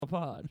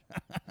pod.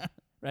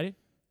 Ready?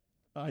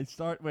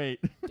 Wait.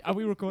 Are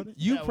we recording?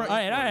 All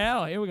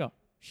right, here we go.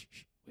 Shh.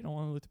 We don't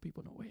want to let the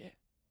people know we're here.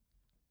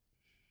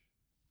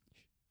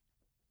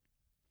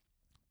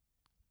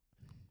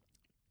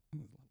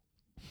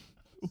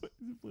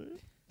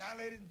 Now,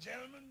 ladies and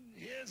gentlemen,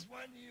 here's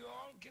one you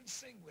all can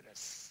sing with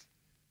us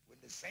when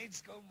the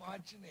Saints go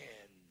marching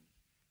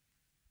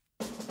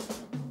in.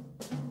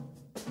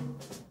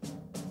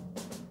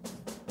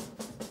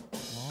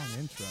 Long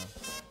intro.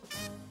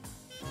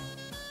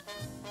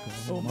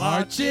 Go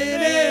marching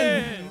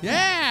in.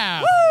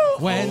 Yeah. Woo!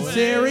 When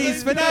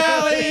series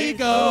finale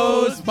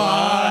goes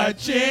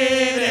marching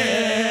in.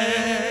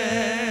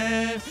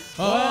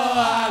 Oh,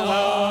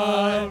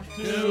 I want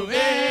to be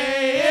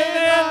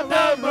in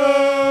the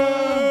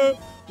mood.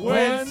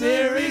 When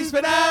series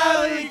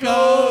finale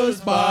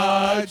goes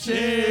marching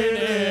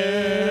in.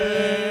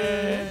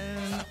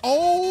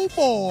 Oh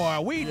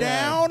boy, we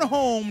down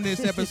home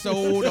this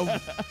episode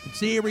of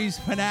series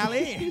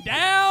finale.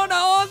 Down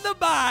on the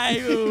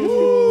bayou.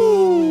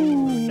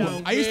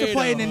 I used to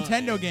play a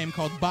Nintendo game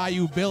called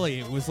Bayou Billy.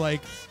 It was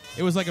like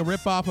a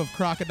ripoff of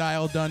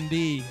Crocodile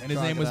Dundee, and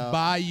his name was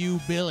Bayou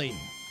Billy.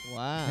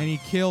 Wow. And he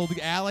killed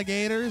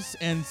alligators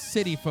and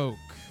city folk.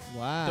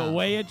 Wow. The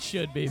way it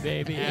should be,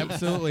 baby.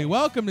 Absolutely.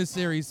 Welcome to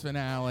series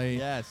finale.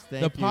 Yes,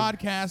 thank the you.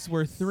 podcast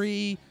where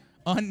three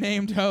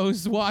unnamed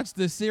hosts watch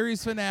the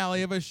series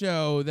finale of a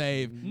show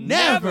they've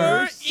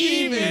never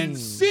even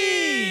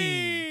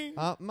seen.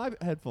 My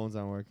headphones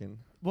aren't working.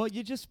 Well,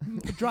 you just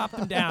drop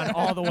them down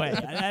all the way.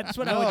 That's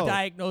what I would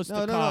diagnose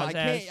the cause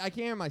as. I can't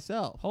hear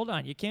myself. Hold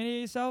on, you can't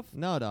hear yourself?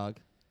 No, dog.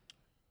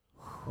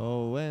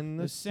 Oh, when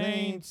The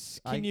Saints.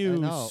 Can I you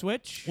know.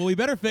 switch? Well, we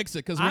better fix it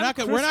because we're I'm not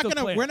crystal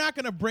clear.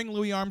 gonna bring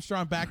Louis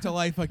Armstrong back to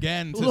life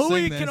again. To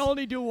Louis sing this. can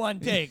only do one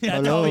take.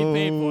 That's all we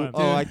paid for him.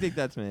 Oh, I think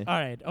that's me. All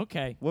right,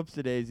 okay.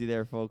 Whoops-a-daisy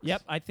there, folks.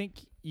 Yep, I think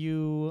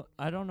you.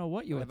 I don't know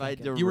what you were Have I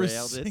thinking. You were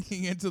derailed it?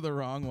 singing into the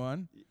wrong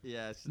one.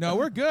 Yes. No,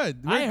 we're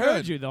good. We're I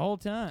heard good. you the whole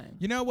time.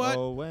 You know what?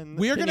 Oh, when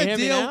We're Can gonna you hear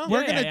me deal. now?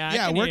 We're Yeah, gonna. yeah, I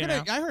Yeah, can we're hear you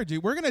gonna. now. I heard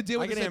you. We're gonna deal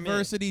I with can this hear me.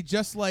 adversity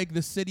just like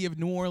the city of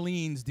New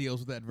Orleans deals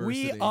with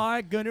adversity. We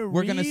are gonna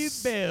We're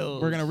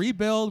rebuild. We're gonna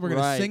rebuild. We're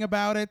gonna Right. sing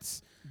about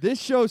it.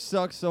 This show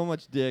sucks so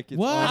much dick. It's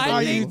What I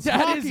are you think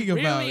that is talking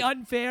really about?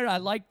 unfair. I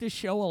like this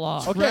show a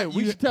lot. Okay,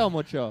 we should tell them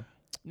what show.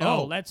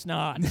 No, Oh. let's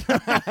not.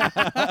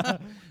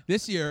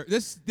 This year,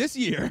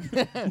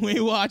 we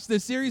watched the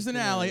series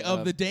finale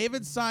of the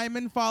David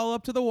Simon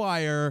follow-up to The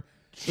Wire,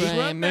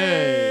 Treme.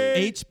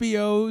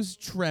 HBO's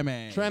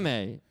Treme.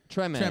 Treme.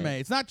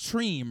 It's not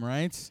Treme,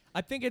 right? I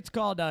think it's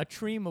called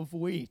Treme of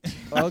Wheat.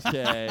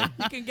 Okay.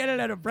 You can get it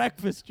at a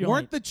breakfast joint.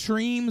 Weren't the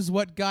Tremes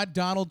what got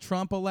Donald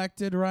Trump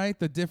elected, right?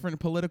 The different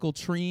political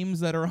Tremes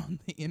that are on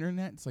the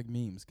internet? It's like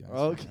memes, guys.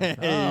 Okay.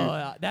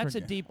 That's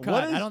a Forget- deep What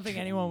cut. is I don't think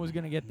anyone was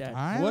going to get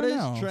that. What don't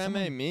does know.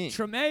 Treme mean?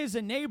 Treme is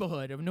a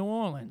neighborhood of New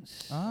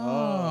Orleans.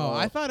 Oh,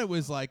 I thought it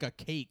was like a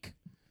cake.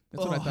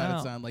 That's what I thought no.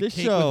 it sounded like. This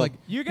cake show- with like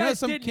You know guys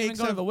some didn't even cakes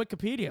go to have- the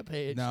Wikipedia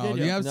page, No, did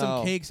you? you have some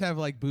No. cakes have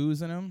like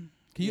booze in them.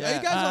 Are you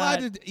guys Yeah.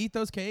 allowed to eat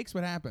those cakes?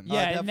 What happened? Yeah,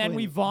 and then definitely.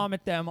 we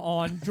vomit them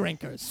on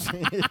drinkers.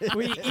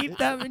 We eat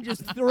them and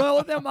just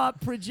throw them up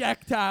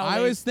projectile. I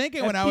was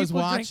thinking when I was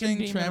watching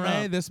Treme,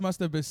 Treme, this must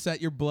have set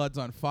your bloods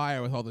on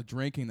fire with all the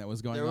drinking that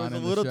was going There on was a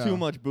in little the show. too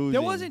much booze.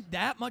 there wasn't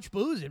that much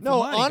booze in. No, from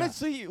what I got.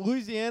 honestly,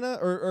 Louisiana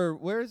or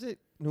where is it?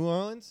 New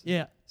Orleans?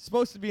 Yeah.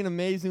 Supposed to be an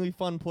amazingly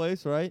fun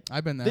place, right?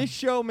 I've been there. This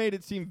show made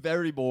it seem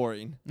very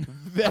boring.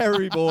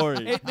 Very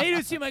boring. It made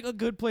it seem like a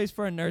good place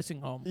for a nursing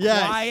home.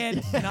 Yes.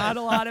 Quiet, not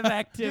a lot of Dude,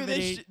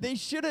 activity. they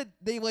should have.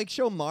 They like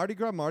show Mardi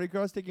Gras. Mardi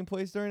Gras is taking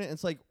place during it. And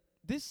it's like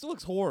this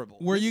looks horrible.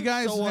 Were This you is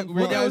guys- So were unfun. you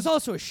Well, there guys- was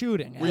also a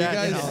shooting. Were you at,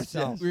 guys, yes,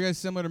 so- yes. were you guys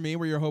similar to me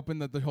where you're hoping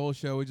that the whole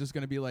show is just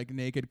going to be like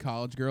naked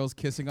college girls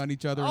kissing on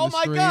each other in Oh the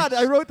my street? God!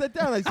 I wrote that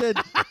down. I said,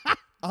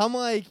 I'm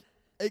like,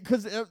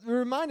 because it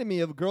reminded me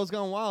of Girls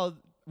Gone Wild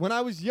when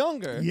I was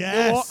younger.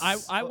 Yes. I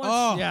once,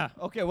 Oh. yeah.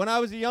 Okay, when I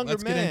was a younger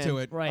Let's man. get into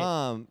it.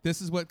 Right.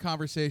 This is what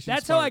conversation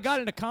That's how I sparks. got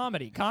into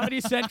comedy. Comedy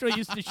Central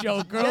used to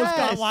show Girls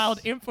Yes. Gone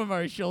Wild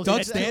infomercials.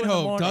 Doug at 2 in the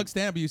Stanhope. morning. Doug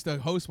Stanhope used to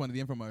host one of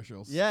the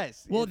infomercials.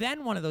 Yes. Well,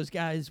 then one of those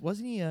guys,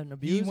 wasn't he an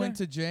abuser? He went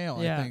to jail,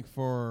 Yeah. I think,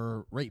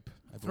 for rape.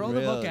 I Throw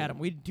believe. the book Really? at him.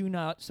 We do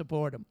not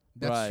support him.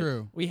 That's Right.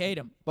 true. We hate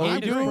him. but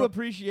Hate we his do work.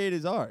 appreciate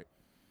his art.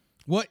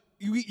 What?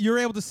 You're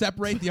able to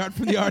separate the art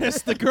from the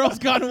artist? The Girls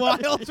Gone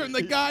Wild from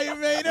the guy who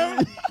made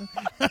him?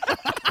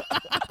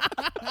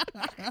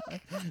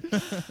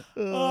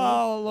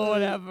 Oh,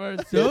 Lord have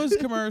mercy. Those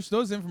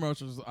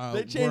infomercials They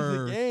changed the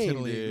were game,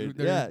 titillating. dude.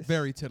 They're Yes.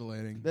 very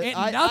titillating. That-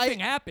 And nothing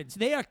happens.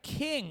 They are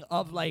king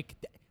of, like,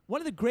 one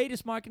of the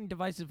greatest marketing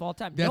devices of all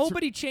time. That's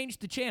Nobody changed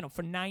the channel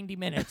for 90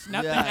 minutes.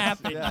 Nothing Yes,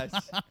 happened.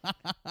 Yes.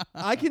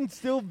 I can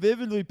still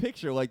vividly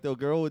picture like the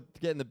girl with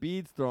getting the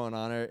beads thrown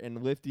on her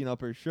and lifting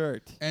up her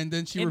shirt. And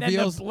then she And then the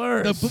reveals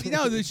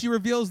blurs. she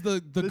reveals the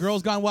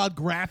Girls Gone Wild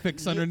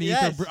graphics underneath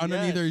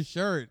her yes.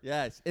 shirt.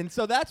 Yes, and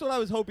so that's what I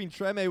was hoping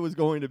Treme was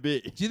going to be.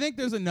 Do you think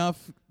there's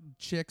enough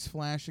chicks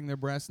flashing their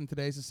breasts in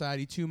today's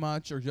society too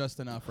much or just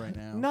enough right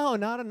now? No,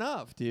 not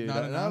enough, dude.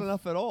 Not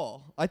enough at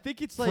all. I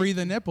think it's like free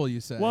the nipple. You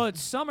say? Well,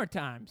 it's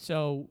summertime,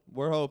 so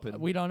we're hoping.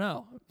 we don't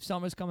know.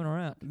 Summer's coming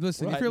around.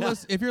 Listen, Right.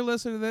 if you're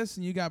listening to this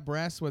and you got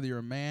breasts, whether you're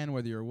a man,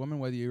 whether you're a woman,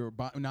 whether you're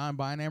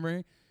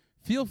non-binary,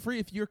 feel free,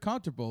 if you're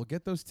comfortable,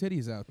 get those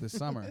titties out this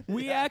summer.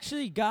 We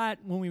actually got,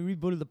 when we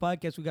rebooted the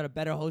podcast, we got a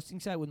better hosting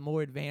site with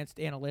more advanced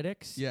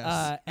analytics.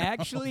 Yes.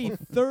 Actually,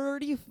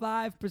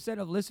 35%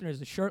 of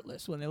listeners are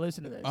shirtless when they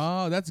listen to this.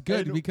 Oh, that's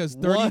good And because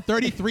what?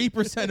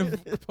 33%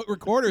 of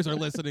recorders are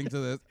listening to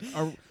this.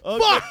 Okay.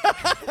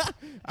 Fuck!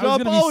 I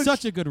was going to be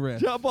such a good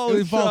riff. Jumbo It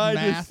was involved trying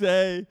to math.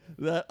 say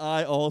that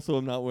I also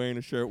am not wearing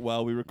a shirt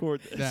while we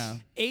record this. Yeah.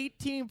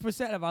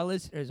 18% of our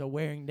listeners are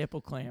wearing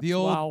nipple clamps The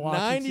old while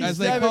watching. As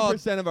they call it,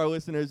 97% of our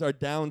listeners are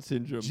Down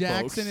syndrome.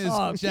 Jackson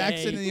folks. is Okay.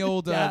 Jackson in the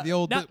old Yeah.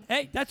 No,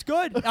 hey, that's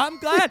good. I'm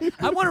glad.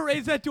 I want to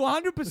raise that to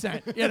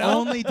 100%. You know,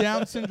 only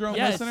Down syndrome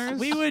yes, listeners.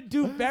 we would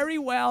do very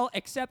well,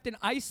 except in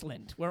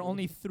Iceland, where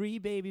only 3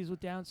 babies with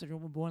Down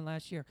syndrome were born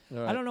last year.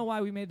 All right. I don't know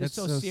why we made this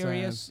That's so so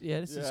serious. sad. Yeah,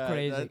 this is Yeah,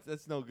 crazy.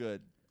 That's no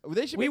good.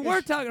 They should We make a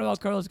were talking about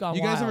Curls Gone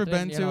You guys Wild. ever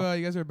been and, to?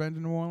 You guys ever been to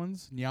New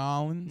Orleans? New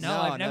Orleans? no,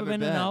 No, I've never been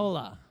to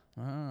NOLA.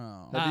 Oh.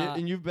 Have you, Uh,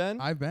 and you've been?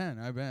 I've been.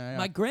 Yeah.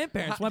 My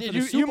grandparents went Did for the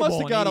you, Super you must Bowl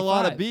have in got a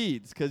lot of 85.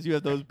 beads because you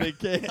have those big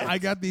cans. I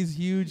got these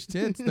huge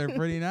tits. They're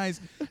pretty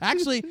nice.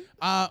 Actually,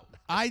 I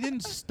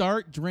didn't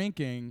start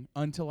drinking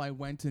until I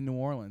went to New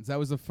Orleans. That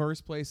was the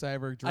first place I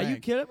ever Are drank. you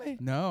kidding me?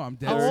 No, I'm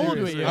dead How old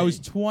serious. were you? I was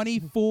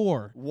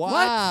 24.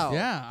 Wow.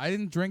 Yeah, I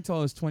didn't drink till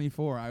I was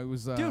 24. I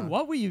was Dude,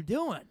 what were you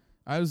doing?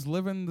 I was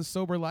living the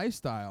sober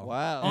lifestyle.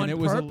 Wow. On And it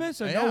was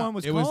purpose, or no yeah, one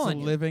was it was calling a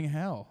you? living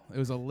hell. It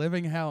was a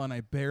living hell, and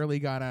I barely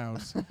got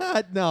out.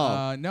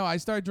 No. No, I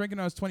started drinking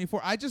when I was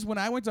 24. When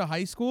I went to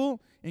high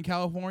school in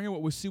California,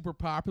 what was super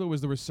popular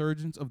was the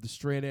resurgence of the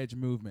straight edge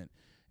movement.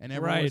 And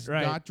everyone was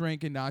Right. not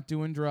drinking, not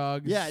doing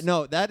drugs. Yeah,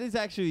 no, that is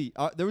actually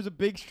there was a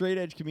big straight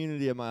edge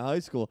community at my high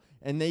school,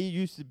 and they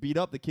used to beat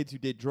up the kids who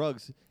did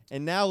drugs.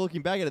 And now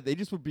looking back at it, they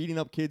just were beating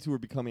up kids who were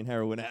becoming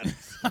heroin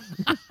addicts.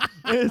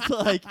 It's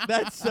like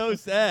that's so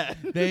sad.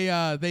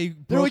 They're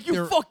They're like,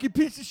 you fucking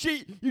piece of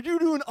shit. You're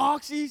doing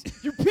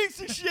oxys. You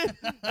piece of shit.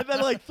 And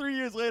then like 3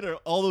 years later,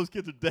 all those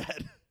kids are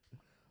dead.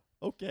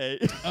 Okay.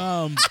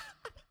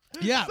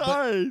 Yeah,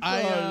 Sorry.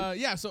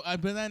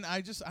 but then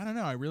I don't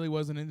know. I really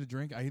wasn't into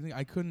drink.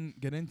 I couldn't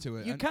get into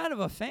it. You're kind of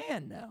a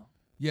fan now.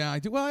 Yeah, I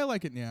do. Well, I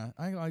like it. Yeah,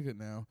 I like it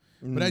now.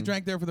 But I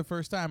drank there for the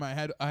first time. I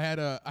had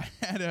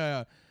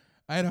a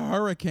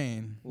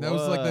Hurricane. That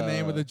was like the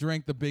name of the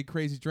drink, the big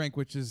crazy drink,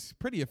 which is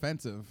pretty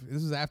offensive.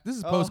 This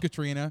is post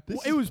Katrina.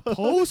 It was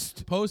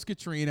post? Post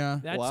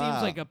Katrina. That Wow.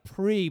 seems like a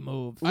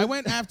pre-move. I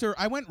went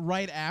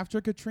right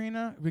after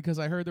Katrina because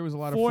I heard there was a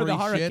lot of For free the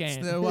shits.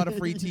 hurricane. There were a lot of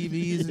free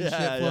TVs and shit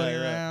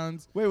floating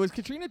around. Wait, was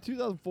Katrina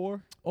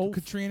 2004?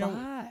 Katrina-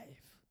 05,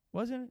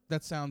 wasn't it?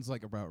 That sounds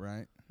like about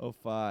right.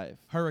 05.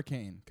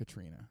 Hurricane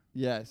Katrina.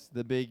 Yes,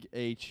 the big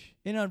H.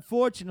 And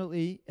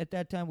unfortunately, at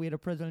that time, we had a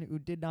president who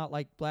did not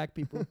like black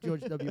people,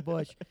 George W.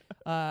 Bush.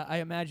 I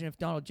imagine if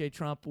Donald J.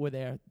 Trump were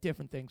there,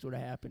 different things would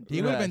have happened.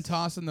 He would have been Yes.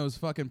 tossing those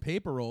fucking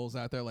paper rolls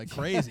out there like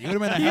crazy. He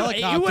would have been a He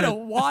helicopter. would have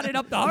wadded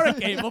up the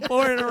hurricane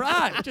before it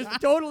arrived. Just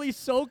totally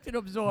soaked and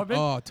absorbent.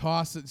 Oh,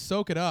 toss it,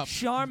 soak it up.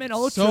 Charmin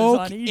Ultras Soak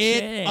on each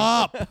it hand.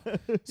 up.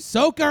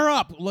 Soak her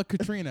up. Look,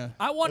 Katrina.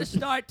 I want to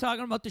start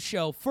talking about the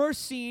show.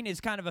 First scene is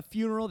kind of a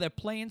funeral. They're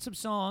playing some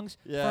songs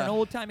for Yeah. an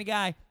old-timey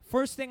guy.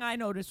 First thing I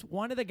noticed,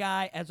 one of the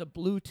guy has a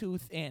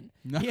Bluetooth in.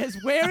 No. He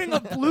is wearing a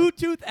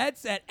Bluetooth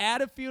headset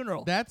at a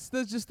funeral. That's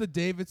just the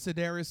David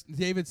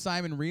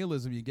Simon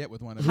realism you get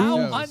with one of How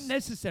his shows.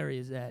 unnecessary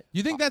is that?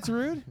 You think that's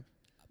rude?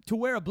 To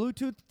wear a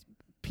Bluetooth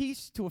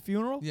piece to a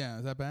funeral? Yeah,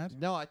 is that bad?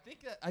 No, I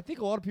think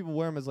a lot of people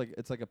wear them as like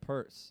it's like a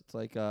purse. It's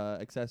like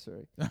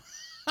accessory.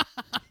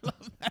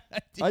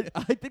 I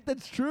think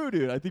that's true,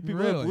 dude. I think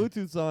people have Really?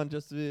 Bluetooths on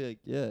just to be like,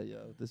 yeah,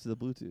 this is a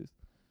Bluetooth.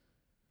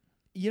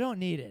 You don't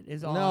need it.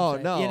 Is all No, I'm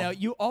saying. no. You know,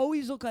 you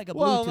always look like a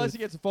Well, Bluetooth. unless he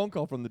gets a phone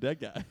call from the dead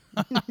guy.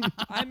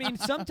 I mean,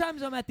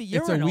 sometimes I'm at the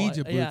It's a urinal.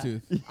 Ouija Yeah.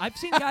 Bluetooth. I've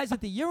seen guys at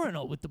the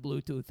urinal with the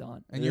Bluetooth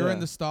on. And you're Yeah. in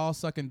the stall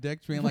sucking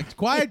dick, being like,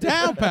 "Quiet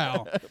down,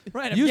 pal."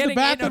 Right, I'm Use the getting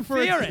bathroom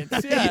for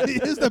interference. Yeah.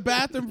 Use the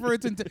bathroom for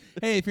its.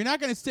 Hey, if you're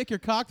not gonna stick your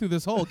cock through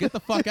this hole, get the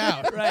fuck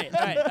out. Right.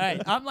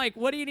 I'm like,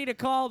 what do you need to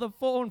call the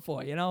phone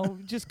for? You know,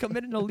 just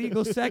commit an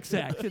illegal sex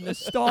act in the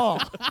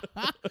stall.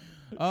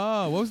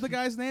 Oh, what was the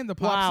guy's name? The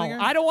pop Wow. singer?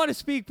 I don't want to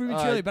speak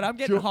prematurely, but I'm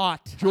getting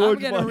hot. George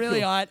I'm getting really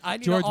Michael. hot. I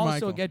need George to also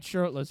Michael. get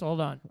shirtless. Hold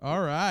on.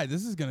 All right,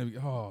 this is gonna be.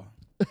 Oh,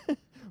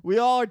 We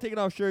all are taking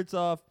our shirts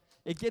off.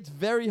 It gets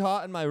very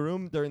hot in my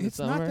room during the it's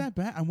summer. not that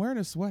bad. I'm wearing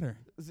a sweater.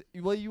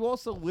 Well, you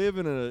also live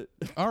in a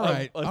All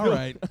right, a all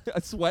right.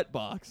 a sweat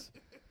box.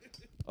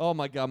 Oh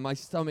my god, my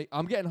stomach!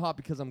 I'm getting hot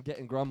because I'm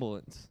getting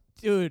grumblings.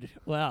 Dude,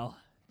 well.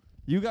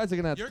 You guys are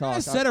gonna have You're to talk.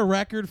 gonna set a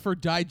record for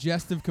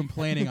digestive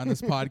complaining on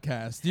this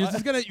podcast. You're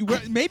just gonna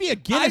maybe a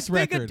Guinness I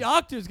think record. a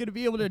doctor's going to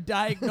be able to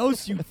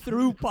diagnose you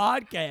through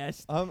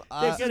podcast.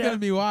 This is gonna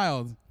be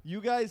wild. You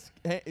guys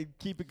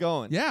keep it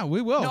going. Yeah,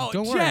 we will. No,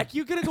 Don't worry. Jack,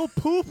 you gonna go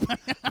poop?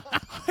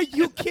 Are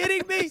you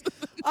kidding me?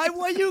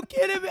 Are you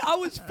kidding me? I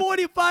was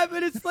 45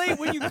 minutes late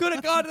when you could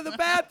have gone to the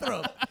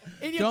bathroom,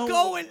 and you're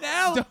going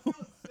now.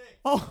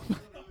 Oh.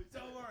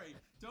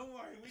 Don't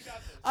worry. We got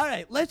this. All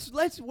right,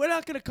 let's. We're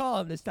not gonna call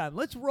him this time.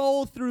 Let's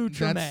roll through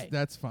Treme.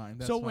 That's fine.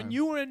 That's so fine. when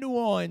you were in New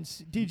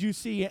Orleans, did you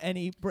see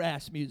any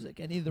brass music?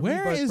 Any of the Where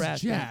Rebirth is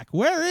brass Jack?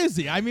 Where is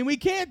he? I mean, we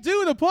can't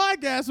do the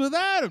podcast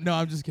without him. No,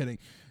 I'm just kidding.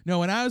 No,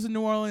 when I was in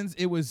New Orleans,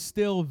 it was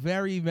still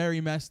very,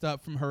 very messed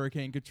up from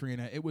Hurricane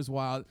Katrina. It was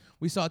wild.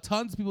 We saw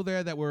tons of people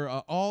there that were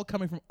all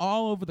coming from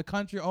all over the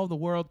country, all over the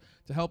world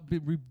to help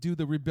do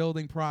the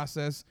rebuilding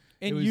process.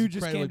 And It was you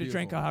just incredibly came to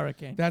drink beautiful. a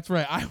hurricane. That's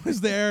right. I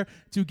was there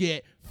to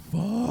get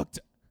fucked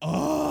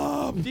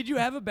up. Did you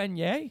have a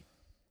beignet?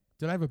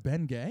 Did I have a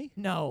Ben Gay?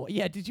 No.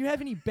 Yeah. Did you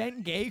have any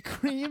beignet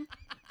cream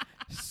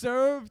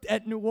served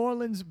at New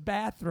Orleans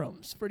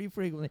bathrooms pretty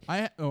frequently?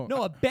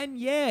 No, a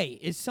beignet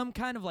is some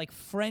kind of like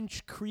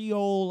French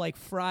Creole like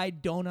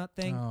fried donut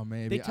thing. Oh,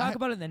 maybe. They talk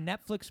about it in the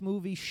Netflix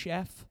movie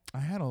Chef. I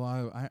had a lot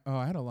of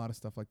I had a lot of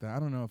stuff like that. I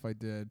don't know if I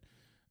did.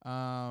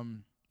 I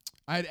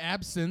had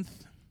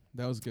absinthe.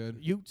 That was good.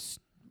 You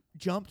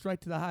jumped right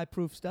to the high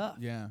proof stuff.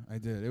 Yeah, I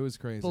did. It was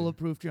crazy.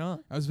 Bulletproof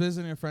John. I was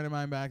visiting a friend of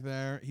mine back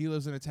there. He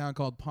lives in a town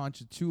called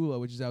Ponchatoula,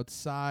 which is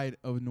outside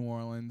of New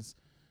Orleans.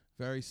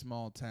 Very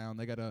small town.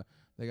 They got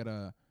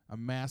a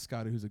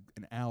mascot who's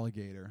an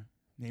alligator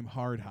named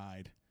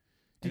Hardhide.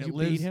 Did And you it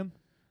lives, beat him?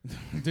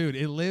 Dude,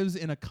 it lives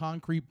in a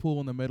concrete pool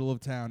in the middle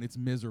of town. It's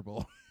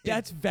miserable.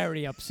 That's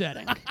very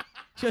upsetting.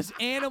 Just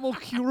animal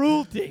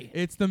cruelty.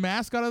 It's the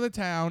mascot of the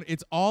town.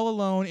 It's all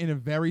alone in a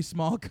very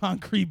small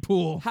concrete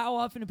pool. How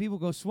often do people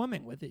go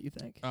swimming with it, you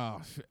think?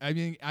 Oh, I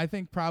mean, I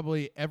think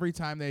probably every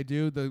time they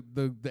do,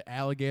 the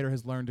alligator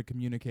has learned to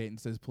communicate and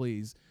says,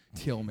 "Please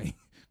kill me.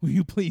 Will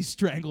you please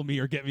strangle me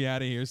or get me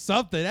out of here?"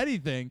 Something,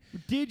 anything.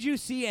 Did you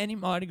see any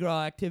Mardi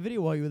Gras activity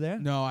while you were there?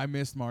 No, I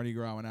missed Mardi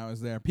Gras when I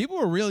was there. People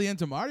were really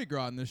into Mardi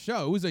Gras in the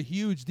show. It was a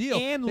huge deal.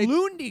 And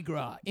Lundi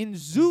Gras in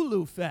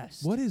Zulu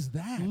Fest. What is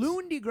that?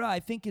 Lundi Gras, I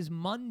think, is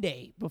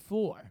Monday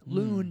before.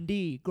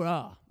 Lundi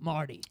Gras,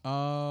 Mardi.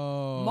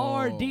 Oh.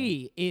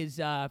 Mardi is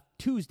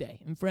Tuesday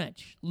in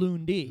French.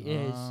 Lundi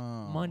is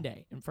Oh.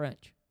 Monday in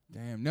French.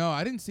 Damn. No,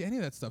 I didn't see any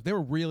of that stuff. They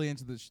were really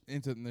into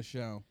the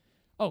show.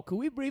 Oh, could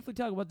we briefly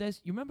talk about this?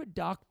 You remember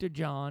Dr.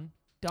 John?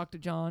 Dr.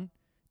 John,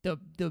 the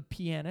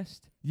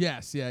pianist?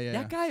 Yes, yeah.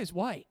 That guy is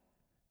white.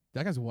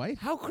 That guy's white?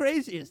 How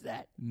crazy is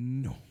that?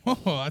 No,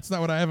 that's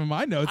not what I have in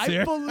my notes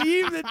here. I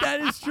believe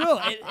that is true.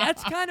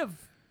 That's kind of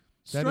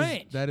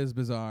strange. That is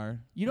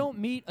bizarre. You don't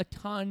meet a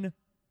ton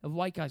of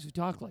white guys who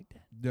talk like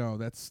that. No,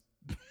 that's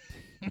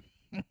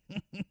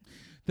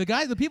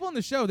the people on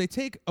the show. They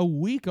take a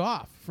week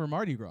off for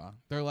Mardi Gras.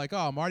 They're like,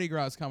 "Oh, Mardi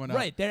Gras is coming up."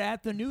 Right, they're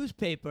at the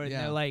newspaper and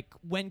Yeah. they're like,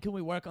 "When can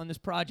we work on this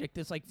project?"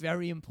 This like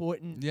very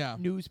important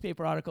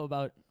newspaper article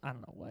about I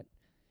don't know what.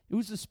 It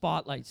was the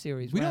Spotlight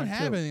series. We don't round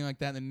have two. anything like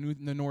that in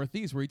the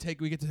Northeast where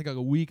we get to take like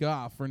a week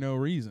off for no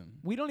reason.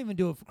 We don't even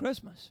do it for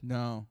Christmas.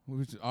 No,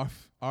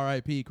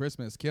 R.I.P.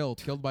 Christmas, killed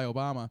by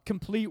Obama.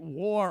 Complete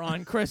war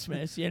on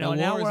Christmas. You know, The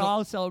now war we're is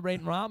all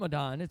celebrating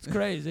Ramadan. It's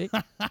crazy.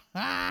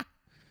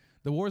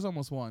 The war's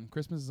almost won.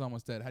 Christmas is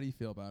almost dead. How do you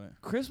feel about it?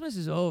 Christmas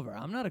is over.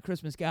 I'm not a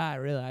Christmas guy,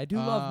 really. I do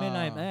love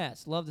midnight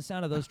mass. Love the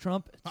sound of those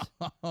trumpets.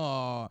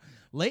 Oh,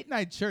 late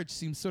night church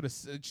seems sort of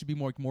it should be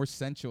more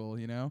sensual,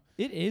 you know.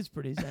 It is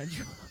pretty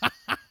sensual.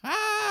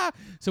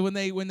 So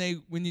when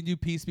you do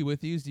Peace Be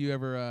With Yous, do you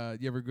ever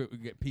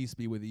get Peace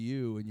Be With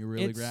You and you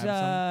really grab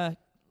some?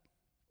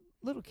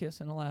 Little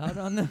kissing allowed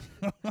on the.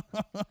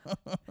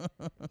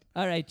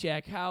 All right,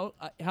 Jack. How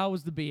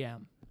was the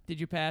BM?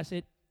 Did you pass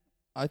it?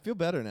 I feel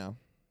better now.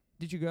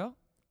 Did you go?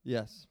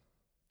 Yes.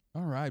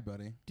 All right,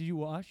 buddy. Did you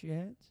wash your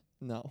hands?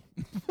 No.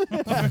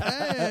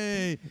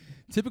 Hey,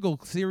 typical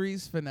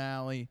series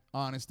finale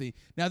honesty.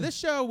 Now this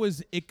show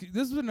was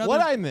this was another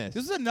What I missed?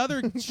 This is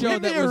another show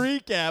Give me that a was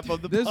recap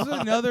of the. this is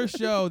pod. another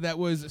show that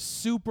was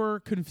super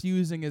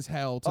confusing as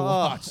hell to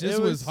watch. This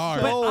it was was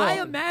hard. But so I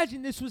wrong.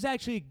 imagine this was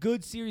actually a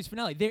good series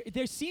finale.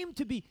 There seemed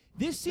to be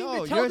No,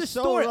 to tell you're the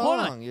so story. Hold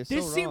wrong. on. You're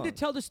This so seemed to wrong.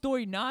 tell the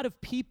story not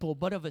of people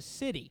but of a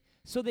city.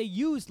 So they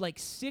used like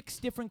 6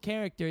 different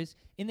characters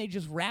and they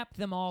just wrapped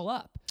them all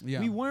up. Yeah.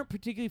 We weren't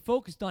particularly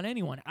focused on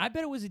anyone. I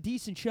bet it was a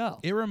decent show.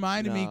 It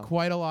reminded me No.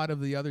 quite a lot of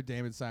the other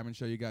David Simon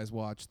show you guys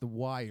watched, The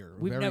Wire.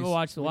 We've Very never s-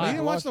 watched The Oh, Wire. you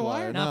didn't watch The Watched The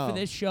Wire? Wire? Not for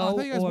No. this show. Oh, I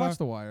thought you guys or- watched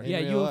The Wire. Yeah,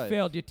 In you real have life.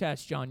 failed your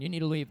test, John. You need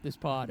to leave this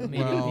pod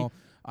immediately. Well,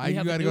 I do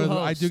have a gotta new go.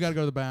 I host. do gotta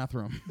go to the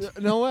bathroom.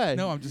 No way.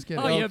 No, I'm just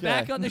kidding. Oh, you're Okay.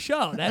 back on the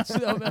show. That's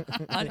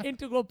an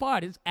integral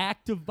part. It's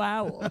active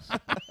vowels.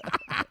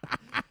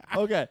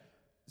 Okay.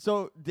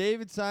 So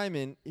David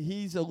Simon,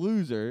 he's a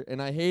loser,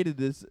 and I hated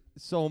this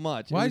so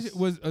much. Why It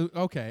was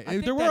okay? I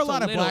think There were a that's a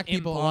lot of little black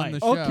people on the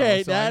show.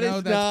 Okay, so I that know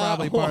is that's not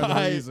probably part of the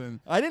why. reason.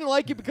 I didn't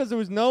like it because there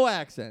was no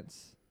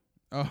accents.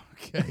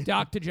 Okay.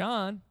 Dr.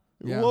 John.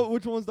 Yeah.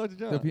 Which one's Dr.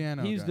 John? The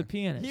piano. He's guy. the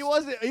pianist.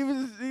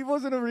 He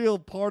wasn't a real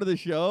part of the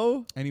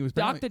show. And he was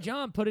Dr.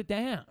 John put it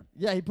down.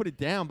 Yeah, he put it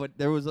down, but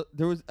there was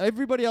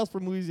everybody else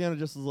from Louisiana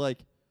just was like,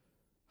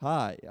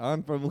 Hi,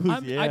 I'm from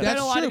Louisiana. I bet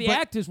That's a lot true, of the but-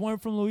 actors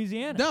weren't from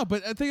Louisiana. No,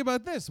 but think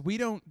about this. We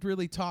don't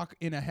really talk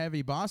in a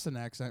heavy Boston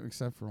accent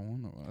except for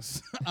one of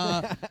us.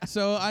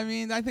 So, I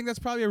mean, I think that's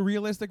probably a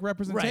realistic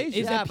representation. Right.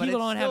 Is that but people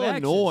it's don't have still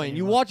accents annoying.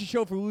 You anymore. watch a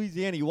show for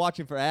Louisiana, you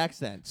watch it for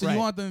accents. So Right. you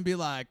want them to be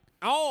like,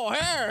 Oh,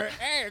 hey,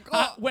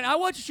 When I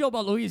watch a show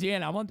about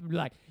Louisiana, I want them to be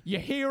like, you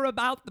hear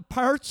about the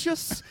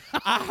purchase?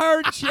 I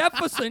heard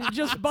Jefferson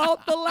just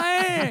bought the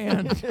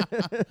land.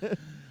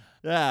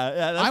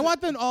 Yeah. I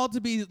want them all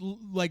to be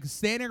like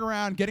standing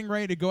around, getting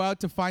ready to go out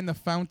to find the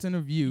fountain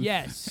of youth.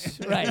 Yes,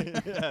 right.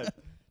 Yeah.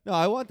 No,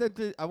 I want them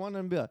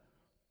to be like,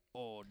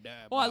 oh,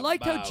 damn. Well, I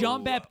liked how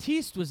John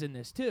Baptiste was in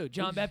this, too.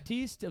 John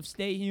Baptiste of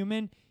Stay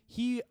Human.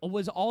 He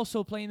was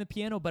also playing the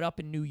piano, but up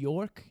in New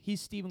York.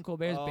 He's Stephen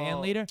Colbert's band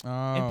leader.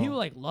 And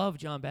people, love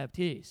John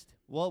Baptiste.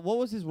 Well, what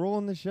was his role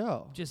in the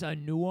show? Just a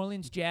New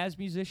Orleans jazz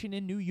musician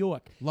in New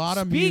York.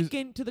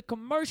 Speaking to the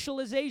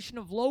commercialization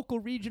of local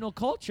regional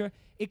culture,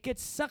 it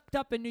gets sucked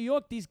up in New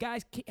York. These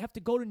guys have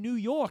to go to New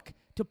York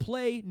to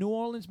play New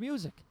Orleans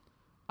music.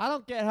 I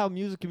don't get how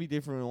music can be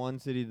different in one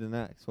city to the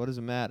next. What does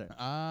it matter?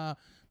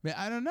 Man,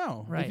 I don't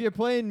know. Right. If you're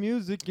playing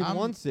music in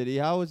one city,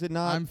 how is it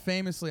not? I'm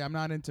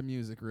not into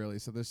music really.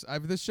 So this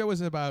show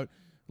is about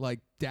like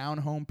down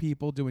home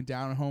people doing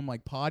down home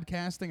like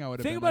podcasting. I would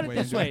have Think about it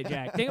this way,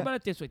 Jack. Think about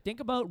it this way. Think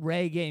about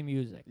reggae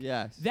music.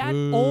 Yes. That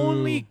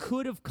only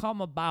could have come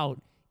about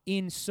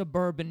in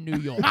suburban New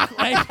York.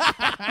 Right?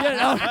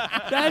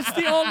 That's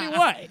the only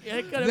way.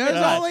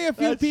 There's only a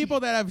few people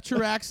that have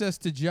true access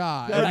to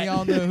Ja, and we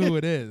all know who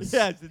it is.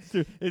 Yes, it's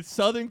true. It's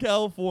Southern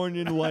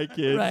Californian white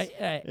kids. Right.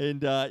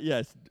 And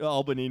yes,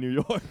 Albany, New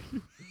York.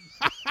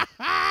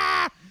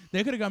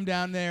 They could have come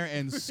down there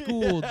and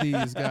schooled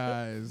these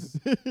guys.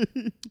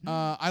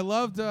 I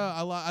loved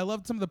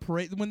some of the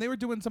parade when they were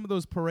doing some of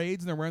those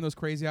parades and they're wearing those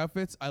crazy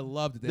outfits. I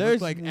loved it. They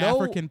looked like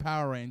African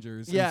Power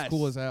Rangers. Yes, it was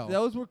cool as hell.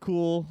 Those were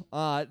cool.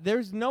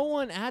 There's no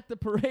one at the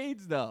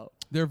parades though.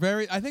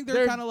 I think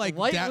they're kind of like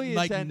lightly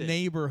like attended.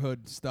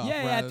 neighborhood stuff.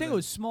 Yeah, I think it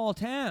was small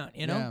town.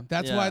 Yeah,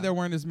 that's why there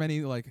weren't as many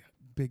like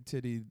big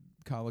titty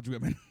college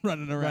women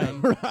running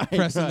around Right,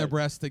 pressing their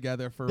breasts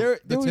together for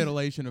the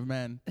titillation of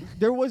men.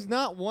 There was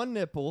not one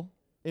nipple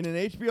in an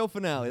HBO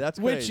finale. That's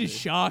crazy. Which is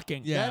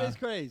shocking. Yeah. That is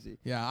crazy.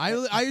 Yeah,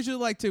 I usually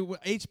like to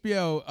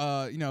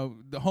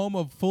HBO, the home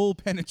of full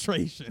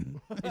penetration.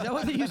 Is that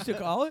what they used to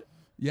call it?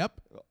 Yep.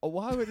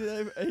 Why would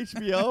it have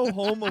HBO,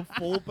 home of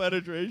full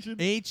penetration?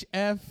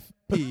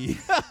 HFP.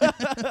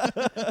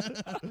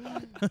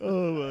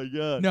 Oh my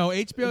god. No,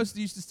 HBO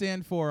used to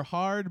stand for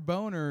hard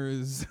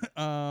boners,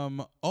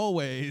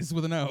 always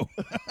with an O.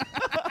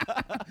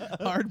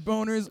 Hard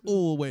boners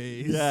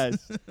always. Yes.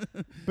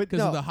 But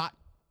Because of the hot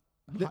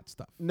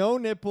stuff. No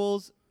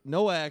nipples,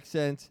 no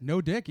accent,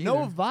 No dick either.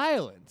 no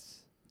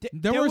violence.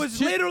 There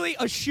was literally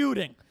a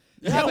shooting.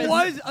 Yeah, There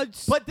was a...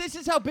 But this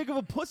is how big of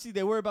a pussy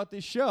they were about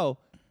this show.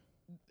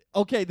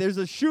 Okay, there's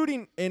a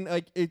shooting and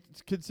like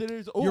it's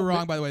considered. Oh, You're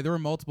wrong, by the way. There were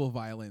multiple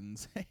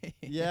violins.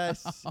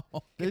 Yes.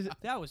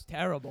 That was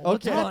terrible. Okay.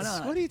 What's going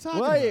on? What are you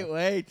talking about?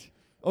 Wait.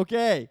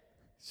 Okay,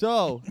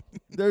 so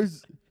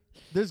there's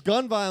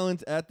gun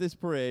violence at this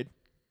parade,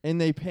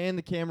 and they pan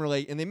the camera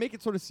like, and they make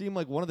it sort of seem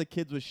like one of the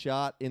kids was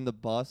shot in the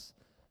bus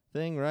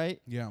thing,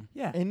 right? Yeah.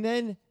 Yeah. And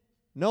then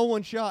no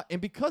one shot, and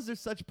because they're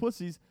such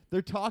pussies,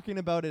 they're talking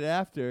about it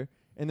after,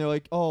 and they're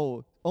like,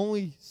 "Oh,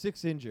 only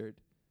 6 injured."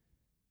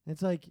 And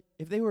it's like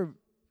if it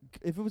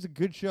was a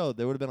good show,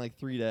 there would have been like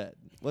 3 dead.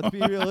 Let's be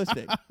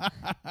realistic.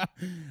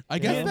 I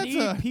guess You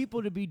that's need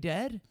people to be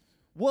dead?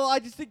 Well, I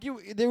just think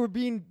they were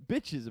being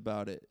bitches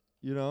about it,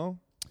 you know?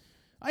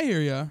 I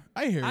hear you.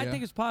 I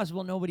think it's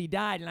possible nobody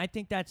died, and I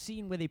think that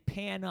scene where they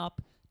pan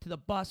up to the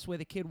bus where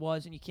the kid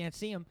was and you can't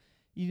see him,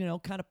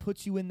 kind of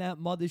puts you in that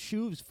mother's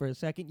shoes for a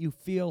second. You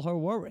feel her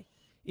worry,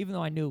 even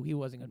though I knew he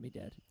wasn't going to be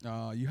dead.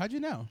 How'd you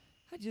know?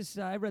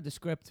 I read the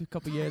script a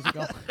couple years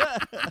ago.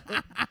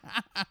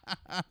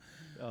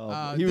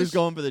 He was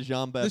going for the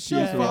Jean Baptiste.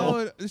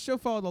 The show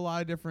followed a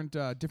lot of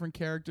different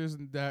characters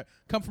that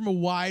come from a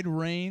wide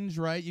range,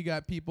 right? You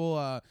got people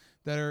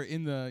that are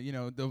in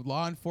the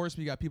law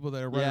enforcement. You got people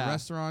that are running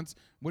restaurants.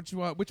 Which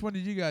one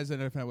did you guys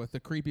identify with? The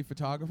creepy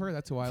photographer?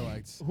 That's who I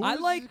liked. I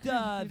liked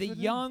the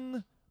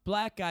young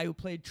black guy who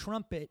played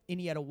trumpet, and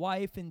he had a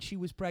wife, and she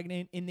was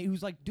pregnant, and he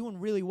was like doing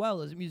really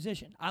well as a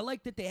musician. I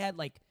liked that they had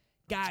like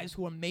guys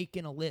who are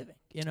making a living,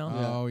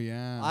 Oh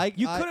yeah.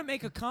 You couldn't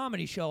make a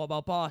comedy show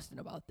about Boston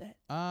about that.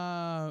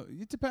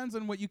 It depends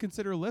on what you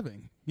consider a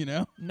living,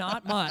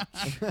 Not much.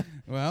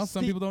 Well,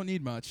 some people don't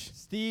need much.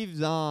 Steve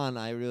Zahn,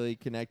 I really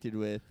connected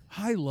with.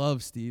 I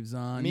love Steve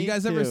Zahn. Me You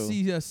guys ever too.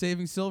 see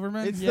Saving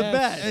Silverman? It's the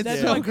best.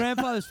 That's my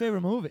grandfather's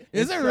favorite movie.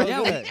 Is it really?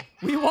 Yeah,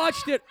 we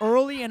watched it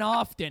early and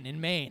often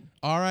in Maine.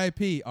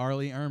 R.I.P.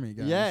 Arlie Ermy,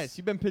 guys. Yes,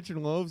 you've been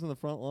pitching loaves on the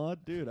front lawn,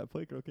 dude. I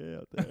play croquet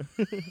out there.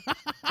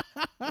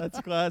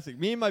 That's classic.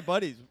 Me and my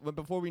buddies,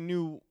 before we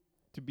knew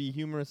to be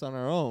humorous on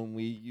our own,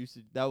 we used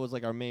to. That was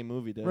like our main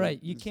movie.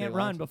 Right, you can't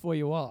run before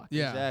you walk.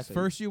 Yeah. Exactly.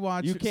 First you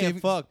watch. You can't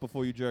fuck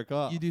before you jerk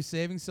off. You do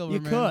Saving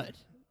Silverman. You could.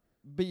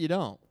 but you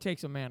don't.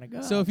 Takes a man of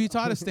God. So if you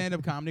taught a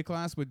stand-up comedy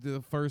class, would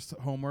the first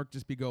homework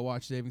just be go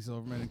watch Saving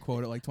Silverman and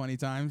quote it like 20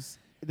 times?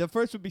 The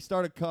first would be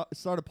start a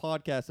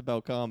podcast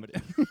about comedy.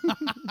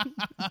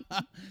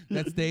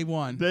 That's day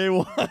one. Day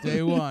one.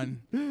 Day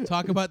one.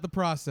 Talk about the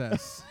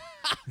process.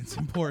 It's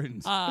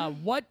important.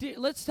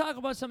 Let's talk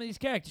about some of these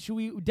characters. Should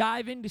we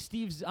dive into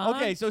Steve Zahn?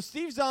 Okay, so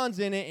Steve Zahn's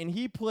in it, and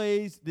he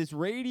plays this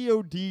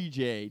radio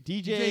DJ.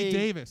 DJ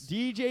Davis.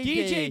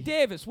 DJ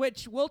Davis,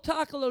 which we'll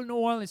talk a little New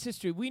Orleans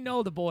history. We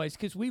know the boys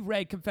because we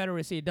read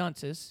Confederacy of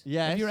Dunces.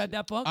 Yes. Have you read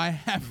that book? I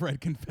have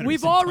read Confederacy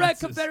We've all of read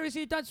Dunces.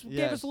 Confederacy of Dunces. Yes.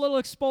 Gave us a little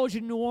exposure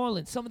to New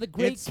Orleans. Some of the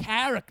great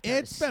characters.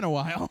 It's been a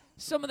while.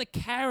 Some of the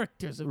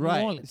characters of New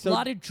Right. Orleans. So a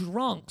lot of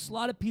drunks. A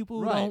lot of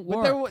people who don't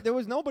but work. there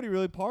was nobody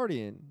really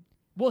partying.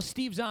 Well,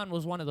 Steve Zahn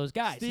was one of those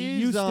guys. Steve he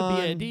used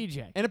Zahn, to be a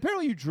DJ. And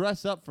apparently you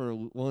dress up for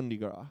Lundi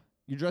Gras.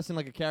 You dress in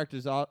like a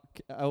character's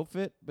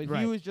outfit, but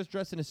Right. he was just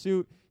dressed in a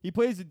suit. He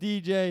plays a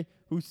DJ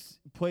who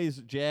plays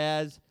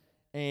jazz,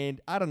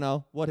 and I don't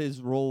know what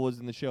his role was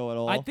in the show at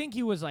all. I think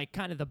he was like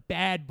kind of the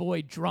bad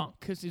boy drunk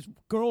because his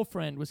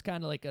girlfriend was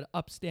kind of like an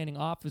upstanding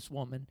office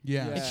woman.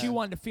 Yeah. And she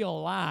wanted to feel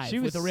alive She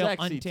with was a real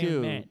sexy, untamed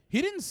too. man.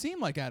 He didn't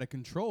seem like out of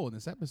control in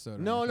this episode.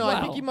 or No, anything. no, I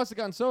Well- think he must have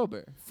gotten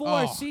sober. 4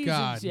 Oh, seasons,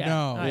 God, yeah.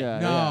 no. Right.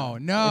 Yeah.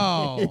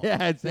 No.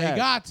 Yeah, it's They that.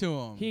 got to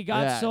him. He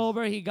got Yes.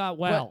 sober, he got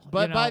well.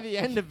 But you by know. the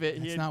end of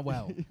it, It's not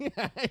well.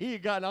 he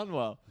had gotten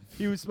unwell.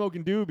 He was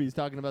smoking doobies,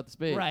 talking about the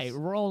space. Right,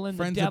 rolling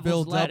Friends the of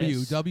Bill devil's lettuce.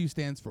 W. W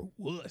stands for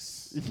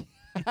wuss.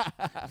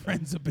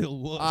 Friends of Bill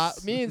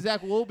Wuss. Me and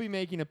Zach will be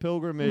making a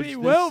pilgrimage We this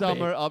will be.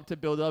 summer up to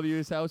Bill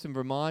W's house in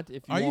Vermont.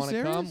 If you Are you want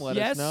to come, serious? let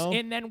Yes, us know.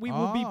 and then we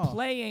will be Oh.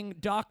 playing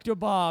Dr.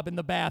 Bob in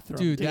the bathroom.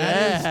 Dude,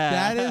 together.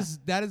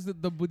 that is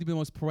would be the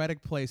most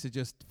poetic place to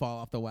just fall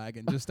off the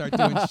wagon. Just start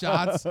doing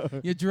shots.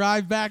 You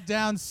drive back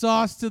down,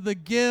 sauce to the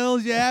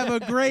gills. You have a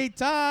great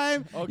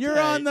time. You're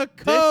Okay. on the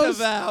coast.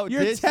 Disavow.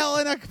 You're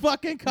telling a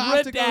fucking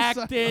cop to go.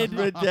 Redacted.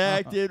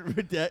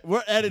 redacted.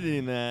 We're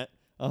editing that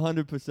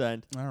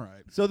 100%. All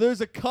right. So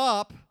there's a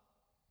cop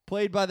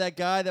played by that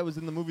guy that was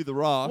in the movie The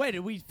Rock. Wait, did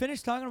we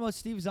finish talking about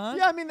Steve Zahn?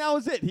 Yeah, I mean that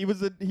was it. He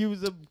was a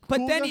But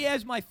cool then guy. he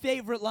has my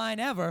favorite line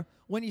ever.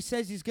 When he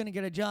says he's going to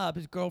get a job,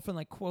 his girlfriend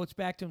like quotes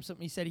back to him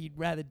something he said he'd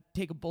rather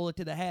take a bullet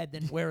to the head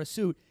than wear a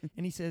suit.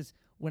 And he says,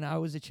 "When I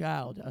was a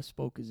child, I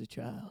spoke as a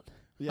child."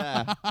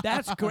 Yeah.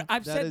 That's great.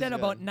 I've That said is that good.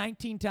 about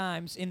 19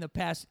 times in the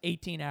past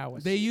 18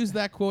 hours. They use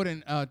that quote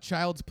in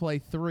Child's Play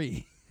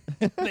 3.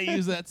 They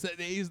use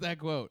that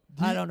quote.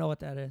 I don't know what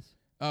that is.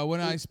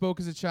 When I spoke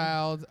as a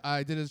child,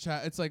 I did as a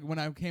child. It's like when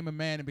I became a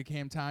man, it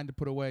became time to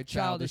put away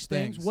childish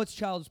things. What's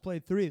Child's Play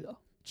 3 though?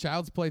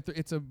 Child's Play 3?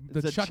 It's a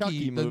the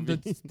Chucky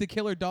movie. the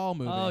killer doll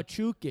movie. Oh,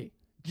 Chucky.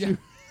 Yeah,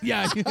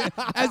 yeah.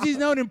 As he's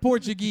known in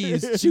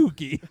Portuguese,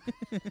 Chucky.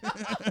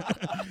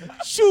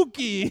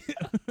 Chucky.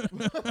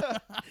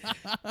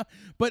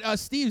 But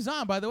Steve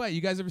Zahn, by the way, you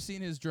guys ever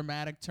seen his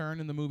dramatic turn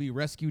in the movie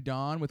Rescue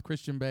Dawn with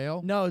Christian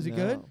Bale? No, is it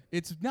good? No.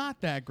 It's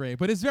not that great,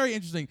 but it's very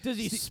interesting. Does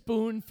he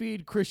spoon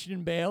feed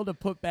Christian Bale to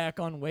put back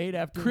on weight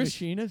after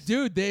Machinist?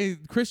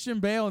 Dude, Christian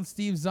Bale and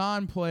Steve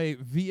Zahn play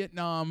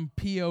Vietnam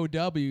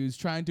POWs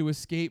trying to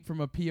escape from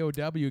a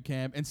POW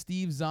camp, and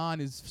Steve Zahn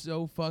is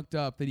so fucked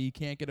up that he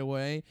can't get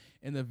away,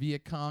 and the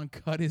Viet Cong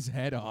cut his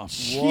head off.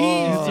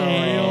 Whoa. It's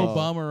a real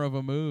bummer of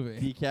a movie.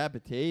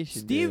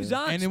 Decapitation. Steve dude.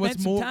 Zahn And spent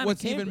what's some time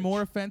what's in even Cambridge.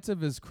 more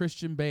offensive is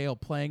Christian Bale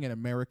playing an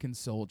American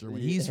soldier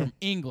when he's Yeah. from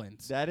England.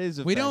 That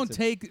is we don't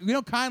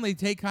offensive. kindly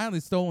take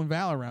stolen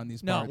valor around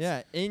these No. parts.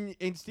 Yeah, and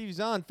Steve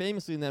Zahn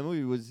famously in that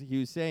movie was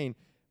saying,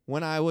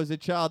 "When I was a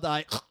child,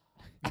 I."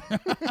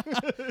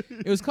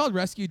 It was called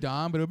Rescue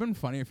Dawn, but it would have been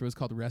funnier if it was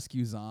called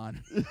Rescue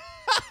Zahn.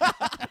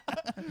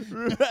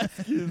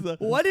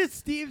 What is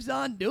Steve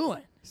Zahn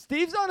doing?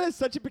 Steve Zahn has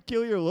such a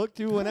peculiar look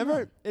too.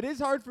 Whenever it is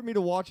hard for me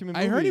to watch him in I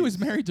movies. heard he was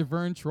married to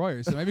Vern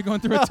Troyer, so maybe going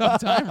through a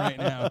tough time right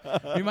now.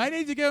 We might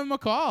need to give him a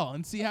call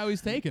and see how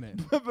he's taking it.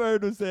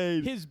 Vern was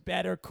saying, His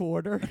better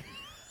quarter.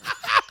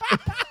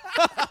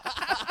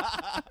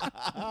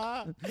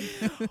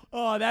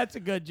 Oh, that's a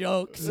good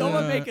joke.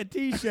 Someone make a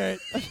T-shirt.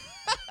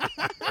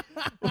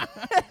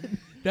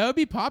 That would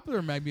be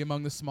popular maybe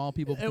among the small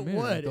people. It community,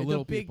 would. the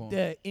little the big, people.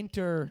 the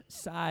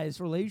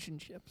inter-size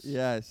relationships.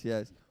 "Yes,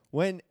 yes."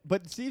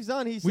 But Steve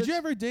Zahn, he's. Would you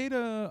ever date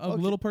a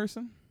Okay. little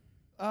person?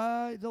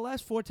 The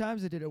last 4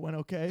 times I did it went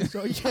okay.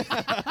 So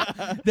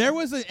yeah. There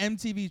was an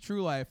MTV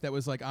True Life that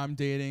was like, I'm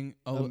dating.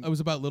 It was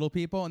about little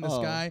people, and this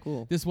Oh, guy,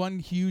 cool. this one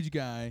huge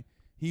guy,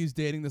 he was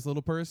dating this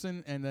little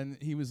person, and then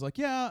he was like,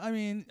 "Yeah, I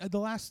mean, the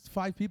last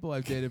 5 people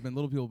I've dated have been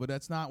little people, but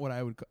that's not what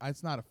I would.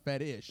 It's not a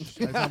fetish.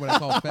 That's not what I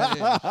call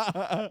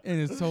fetish." And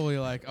it's totally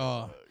like,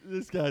 oh,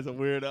 This guy's a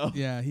weirdo.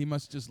 yeah, he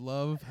must just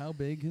love how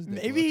big his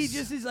dick Maybe he looks.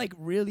 just is like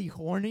really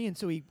horny, and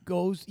so he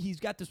goes. He's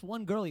got this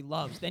one girl he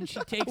loves. Then she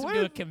takes him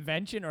to a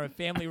convention or a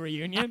family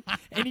reunion,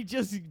 and he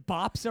just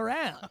bops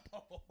around.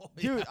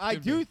 Dude, I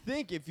do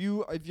think if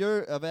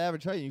you're of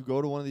average height and you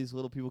go to one of these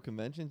little people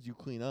conventions, you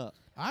clean up.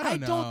 I I don't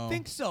know. don't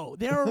think so.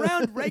 They're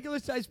around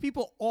regular-sized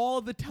people all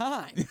the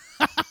time.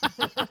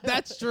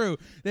 That's true.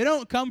 They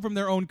don't come from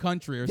their own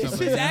country or This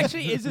something. is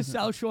actually is a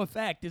South Shore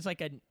fact. It's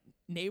like a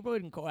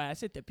neighborhood in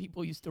Cohasset that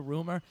people used to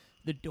rumor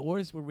the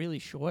doors were really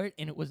short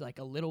and it was like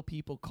a little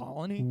people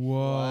colony.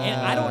 Whoa.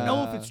 And I don't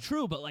know if it's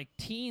true, but like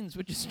teens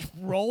would just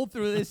roll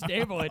through this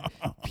neighborhood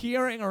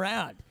peering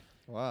around.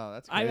 Wow,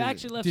 that's crazy. I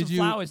actually left some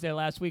flowers there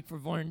last week for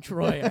Vern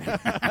Troyer.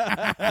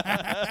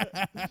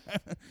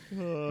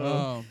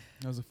 Oh,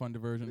 that was a fun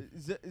diversion.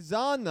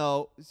 Zahn,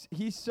 though,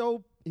 he's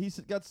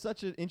got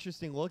such an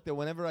interesting look that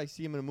whenever I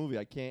see him in a movie,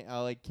 I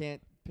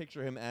can't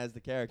picture him as the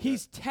character.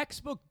 He's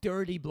textbook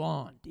dirty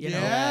blonde. You know?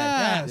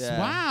 Yes. Yeah.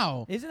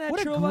 Wow. Isn't that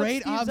what true a about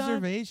great Steve Zahn?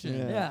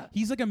 observation. Yeah.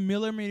 He's like a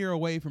millimeter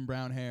away from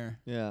brown hair.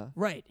 Yeah.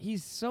 Right.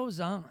 He's so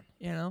Zahn,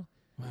 you know?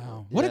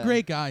 Wow. What a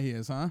great guy he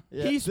is, huh?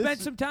 Yeah. He spent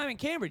some time in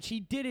Cambridge. He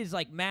did his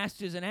like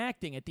masters in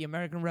acting at the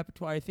American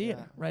Repertory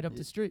Theater right up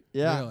the street.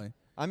 Yeah. Really?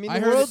 I mean, I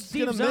the heard world's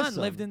Steve gonna Zahn miss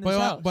him. lived in this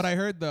house. But I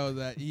heard though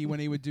that when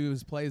he would do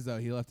his plays though,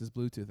 he left his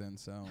Bluetooth in.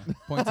 So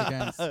points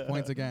against.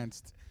 Points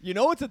against. You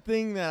know what's a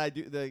thing that I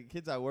do? The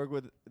kids I work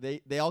with,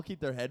 they all keep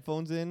their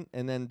headphones in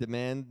and then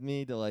demand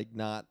me to like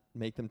not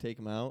make them take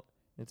them out.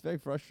 It's very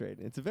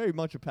frustrating. It's very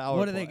much a power.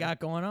 What do play. they got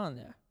going on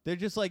there? They're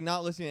just like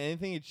not listening to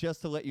anything. It's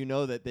just to let you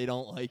know that they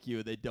don't like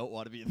you. They don't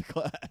want to be in the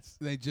class.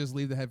 They just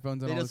leave the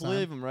headphones on They all just the time.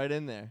 leave them right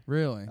in there.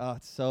 Really? Oh,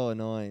 it's so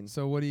annoying.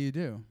 So what do you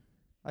do?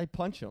 I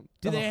punch them.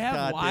 Do they have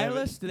God damn it.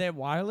 wireless? Do they have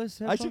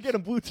wireless I headphones? should get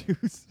them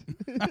Bluetooth.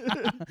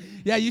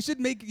 Yeah, you should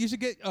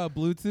get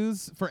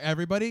Bluetooths for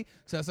everybody.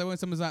 So that's why when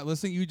someone's not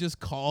listening, you just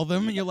call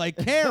them and you're like,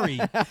 Carrie,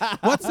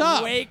 what's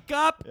up? Wake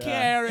up,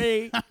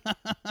 Carrie.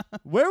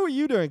 Where were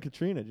you during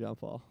Katrina, John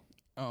Paul?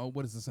 Oh,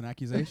 what is this, an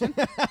accusation?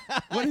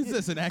 What is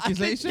this, an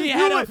accusation? He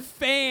had a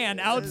fan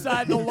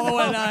outside the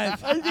lower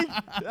ninth. I think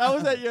that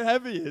was at your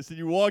heaviest, and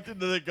you walked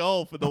into the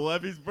Gulf, and the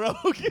levees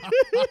broke. You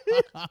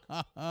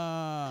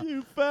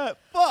fat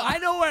fuck. I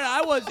know where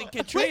I was in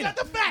Katrina. We got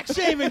the fact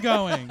shaming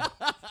going.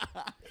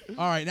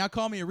 All right, now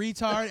call me a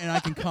retard and I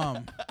can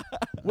come.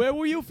 Where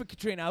were you for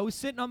Katrina? I was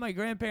sitting on my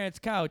grandparents'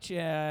 couch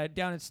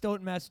down in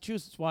Stoughton,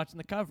 Massachusetts, watching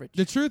the coverage.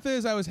 The truth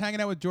is, I was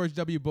hanging out with George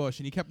W. Bush,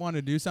 and he kept wanting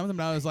to do something,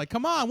 but I was like,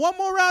 come on, one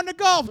more round of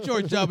golf,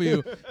 George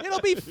W. It'll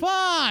be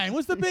fine.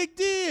 What's the big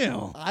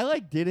deal? I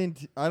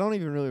don't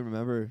even really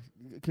remember.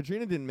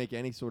 Katrina didn't make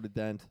any sort of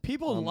dent.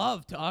 People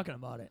love talking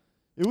about it.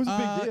 It was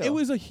a big deal. It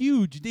was a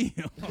huge deal.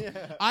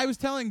 I was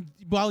telling,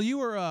 while you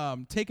were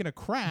taking a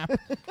crap,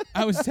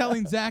 I was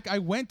telling Zach I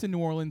went to New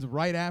Orleans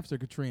right after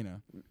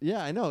Katrina.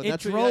 Yeah, I know. It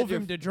drove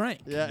him to drink.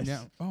 Yes.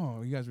 Yeah.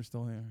 Oh, you guys were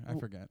still there. I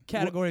forget.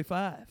 Category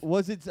 5.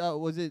 Was it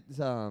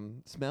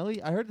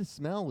smelly? I heard the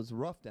smell was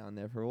rough down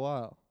there for a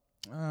while.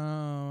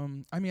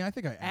 I mean, I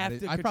think I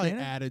added. After I probably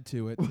Katrina? added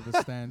to it, to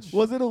the stench.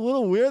 Was it a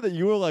little weird that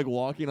you were like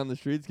walking on the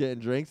streets getting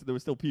drinks and there were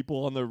still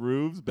people on their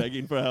roofs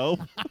begging for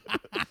help?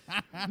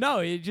 No,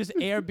 it just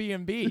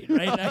Airbnb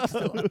right next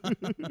to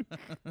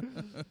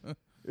him.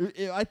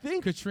 I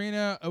think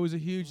Katrina was a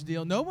huge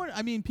deal. No one,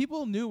 I mean,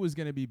 people knew it was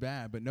going to be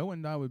bad, but no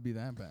one thought it would be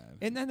that bad.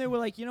 And then they were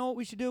like, you know what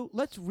we should do?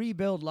 Let's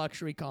rebuild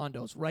luxury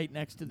condos right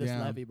next to this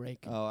Yeah. levee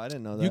break. Oh, I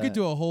didn't know that. You could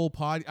do a whole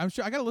pod. I'm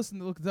sure I gotta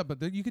look this up,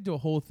 but you could do a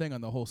whole thing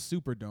on the whole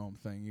Superdome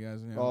thing. You guys,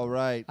 Oh,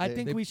 right. I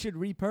think we should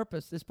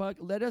repurpose this podcast.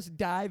 Let us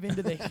dive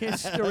into the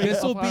history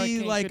this will of be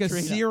Hurricane like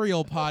Katrina. a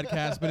serial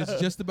podcast, but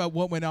it's just about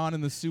what went on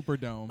in the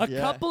Superdome. A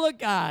couple of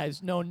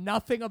guys know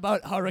nothing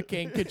about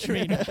Hurricane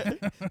Katrina.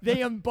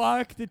 They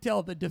embark to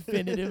tell the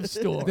definitive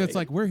story. It's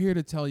like, we're here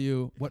to tell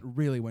you what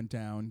really went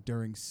down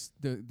during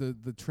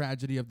the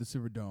tragedy of the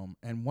Superdome,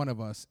 and one of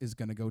us is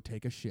going to go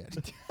take a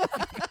shit.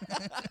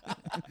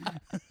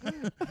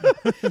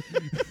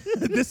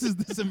 This is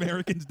This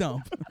American's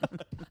Dump.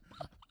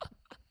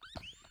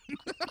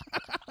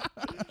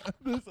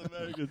 This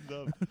American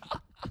stuff.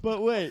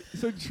 But wait,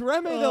 so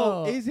Treme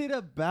though, is it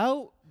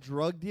about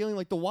drug dealing?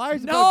 Like The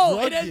Wire's about no,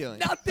 drug it has dealing.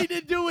 nothing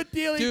to do with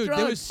dealing Dude,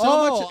 drugs. there was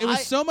so much. It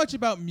was so much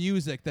about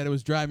music that it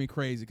was driving me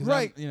crazy.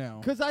 Right. You know.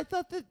 Because I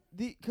thought that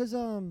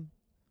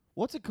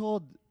what's it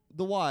called?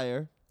 The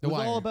Wire. The was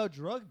Wire. all about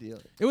drug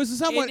dealing. It was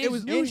somewhat. In It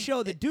was his new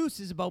show, The Deuce,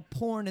 is about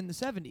porn in the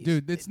 70s.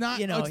 Dude, it's not.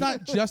 You know, it's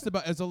not just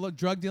about.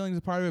 Drug dealing is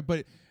a part of it,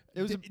 but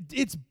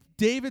it's.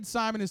 David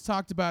Simon has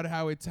talked about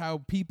how it's how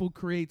people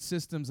create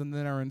systems and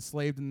then are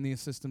enslaved in the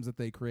systems that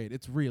they create.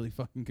 It's really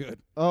fucking good.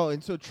 Oh,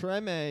 and so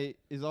Treme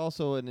is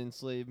also an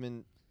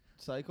enslavement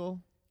cycle?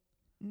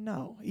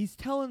 No, he's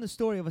telling the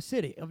story of a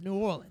city, of New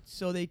Orleans.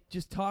 So they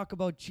just talk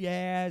about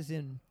jazz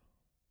and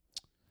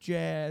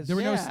jazz. There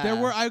were there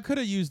were. I could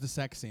have used the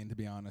sex scene, to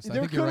be honest. I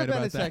There think you're right could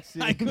have about been a that. sex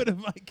scene. I could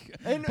have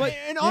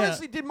And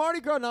honestly, did Mardi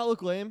Gras not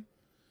look lame?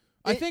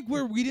 I think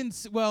we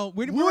didn't. Well,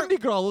 we Mardi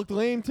Gras looked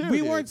lame too.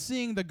 We dude. weren't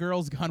seeing the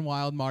Girls Gone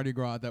Wild Mardi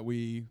Gras that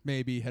we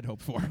maybe had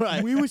hoped for.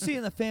 Right. We were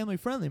seeing the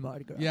family-friendly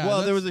Mardi Gras. Yeah.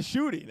 Well, there was a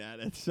shooting at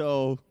it,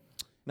 so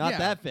not Yeah.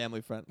 that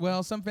family friendly.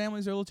 Well, some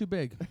families are a little too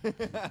big.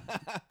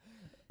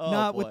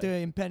 Not boy. with the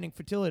impending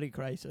fertility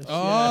crisis.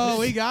 Oh,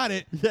 we got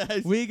it.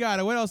 Yes. We got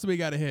it. What else do we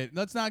got to hit?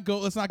 Let's not go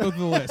through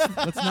the list.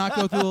 Let's not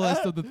go through the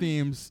list of the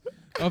themes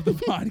of the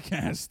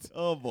podcast.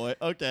 Oh boy.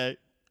 Okay.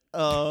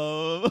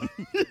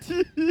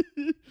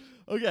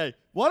 Okay.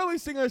 Why don't we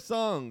sing our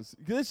songs?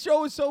 This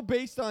show is so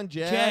based on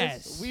jazz.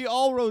 Jazz. We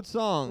all wrote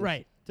songs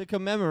Right. to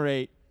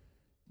commemorate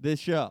this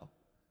show.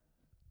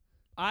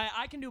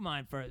 I can do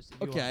mine first. If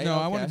you Okay. want. No,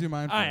 I want to do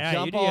mine first. All right,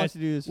 John you Paul do has to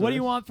do this What do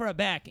you first. want for a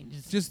backing?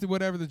 Just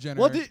whatever the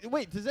generic. Well,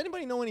 wait. Does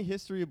anybody know any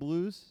history of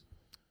blues?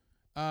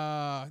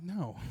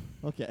 No.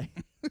 Okay.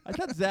 I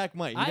thought Zach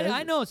might.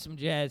 I know some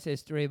jazz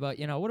history, but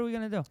what are we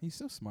gonna do? He's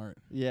so smart.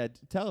 Yeah,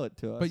 tell it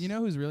to us. But you know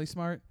who's really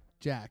smart?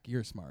 Jack.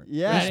 You're smart.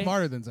 Yeah. You're Ready?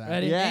 smarter than Zach.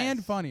 Ready? Yes.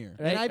 And funnier.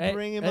 Ready? and I Ready?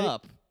 bring him Ready?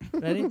 up.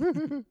 Ready?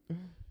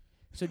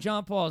 So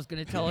John Paul is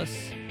gonna tell us.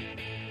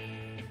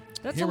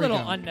 That's Here a we little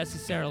go.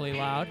 unnecessarily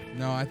loud.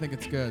 No, I think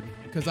it's good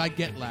because I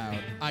get loud.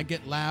 I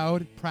get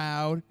loud,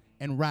 proud,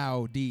 and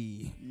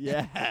rowdy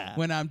Yeah.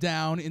 when I'm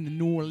down in the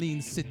New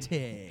Orleans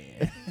city.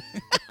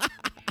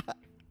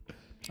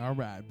 All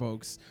right,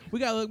 folks.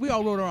 We all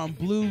wrote our own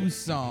blues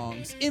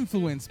songs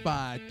influenced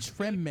by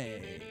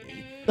Treme.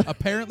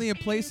 Apparently a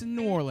place in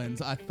New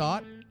Orleans. I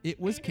thought it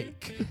was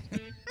cake.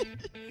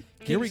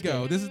 Here we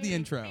go. This is the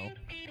intro.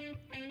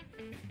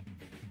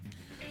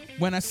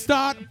 When I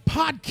start a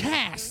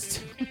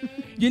podcast,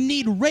 you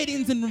need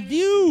ratings and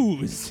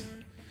reviews.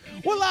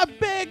 Well, I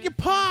beg your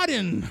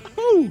pardon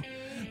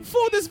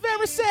for this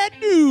very sad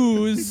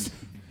news.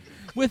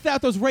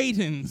 Without those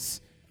ratings,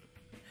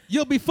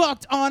 you'll be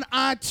fucked on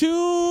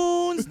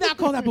iTunes, now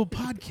called Apple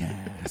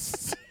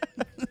Podcasts.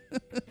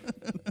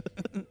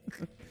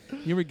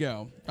 Here we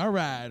go. All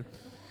right.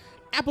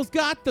 Apple's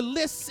got the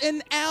lists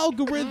and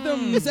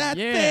algorithms at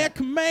their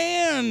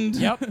command.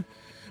 Yep.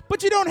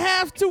 But you don't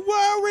have to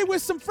worry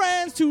with some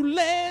friends to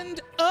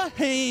lend a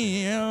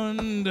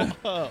hand.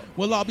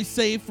 We'll all be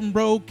safe from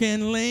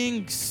broken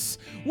links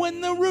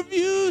when the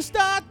reviews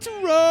start to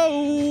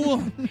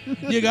roll.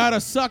 You gotta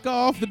suck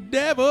off the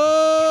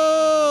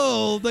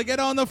devil to get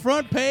on the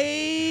front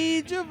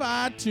page of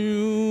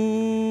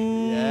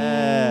iTunes.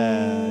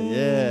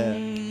 Yeah.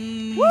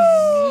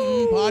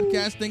 Woo!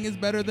 Podcasting is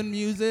better than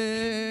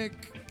music.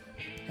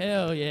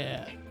 Hell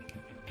yeah.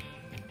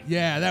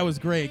 Yeah, that was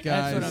great,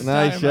 guys. That's what I'm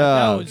Nice talking about.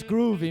 job. That was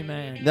groovy,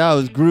 man. That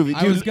was groovy.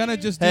 I was Dude, gonna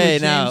just do hey, a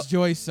James now-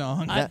 Joyce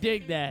song. I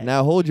dig that.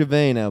 now hold your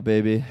vein out,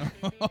 baby.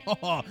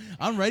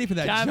 I'm ready for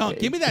that Time- junk.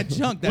 Give me that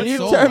junk. Can That you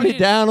soul. turn What me do you-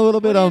 down a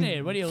little bit? What I'm do you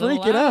need? What are you, a little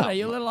freaking loud? out. Are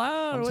you a little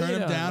loud? I'm What are you turning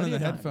doing? down What in are the you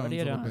doing? headphones What are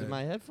you a little doing? bit.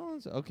 My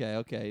headphones?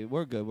 Okay.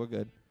 We're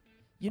good.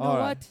 You know All what?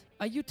 right.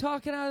 Are you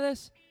talking out of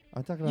this?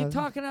 I'm talking You're about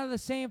talking out of the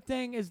same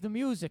thing as the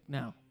music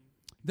now.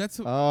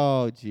 That's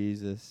Oh,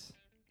 Jesus.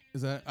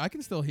 is that I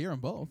can still hear them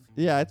both.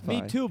 Yeah, it's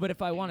fine. Me too, but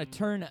if I want to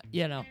turn,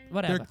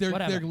 whatever. They're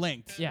whatever.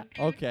 linked. Yeah.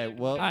 Okay,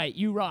 well, All right,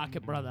 you rock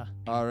it, brother.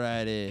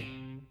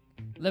 alrighty.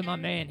 Let my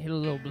man hit a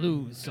little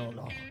blues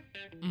solo.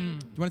 Do you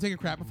want to take a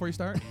crap before you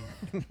start?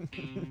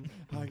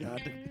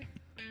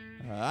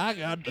 I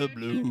got the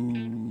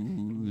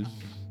blues.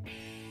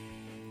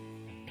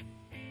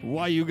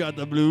 Why you got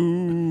the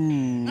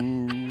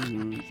blues?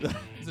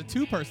 It's a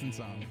two-person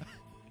song.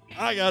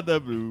 I got the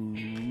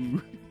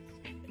blues.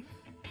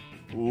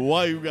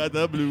 Why you got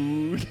the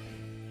blues?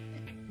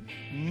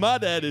 My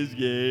dad is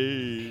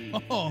gay.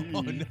 Oh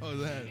no,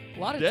 that. A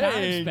lot of Dang,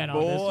 time spent on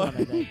this boy. one,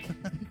 I think.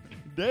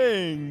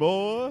 Dang,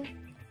 boy.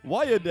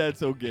 Why your dad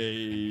so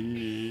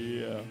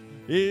gay?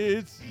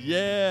 It's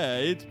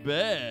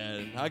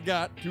bad. I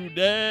got two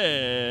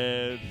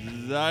dads.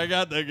 I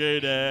got the gay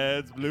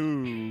dad's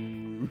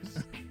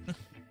blues.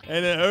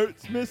 And it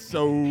hurts me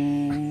so.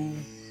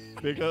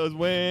 Because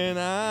when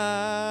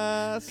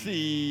I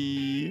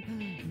see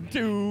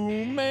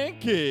two men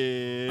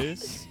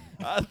kiss,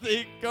 I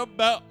think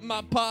about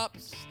my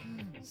pops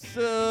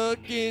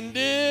sucking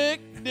dick.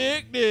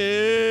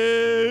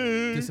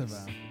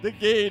 Disavow. The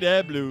gay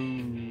dad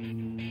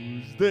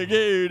blues. The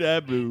gay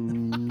dad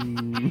blues.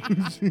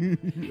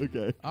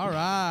 Okay. All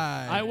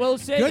right. I will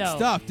say, Good though,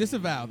 stuff.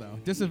 Disavow though.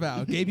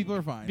 Disavow. Gay people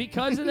are fine.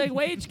 because of the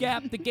wage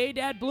gap, the gay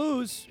dad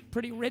blues,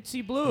 pretty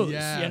ritzy blues.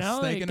 Yes, you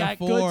know, they they can got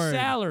afford good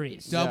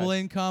salaries. Double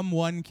income,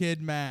 one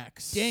kid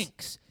max.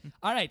 Stinks.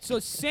 All right, so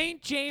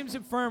St. James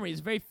Infirmary is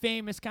a very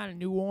famous kind of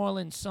New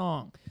Orleans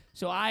song.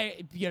 So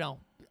I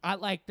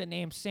like the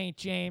name St.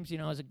 James,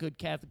 as a good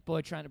Catholic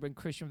boy trying to bring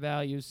Christian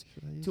values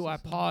to our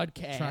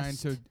podcast. Trying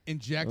to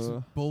inject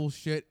some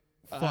bullshit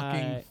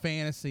fucking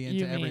fantasy into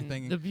you mean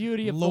everything. the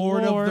beauty of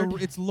Lord the Lord. of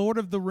the it's Lord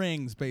of the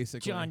Rings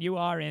basically. John, you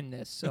are in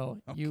this, so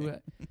you're.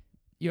 I'm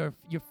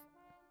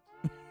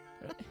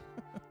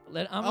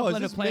Oh, gonna is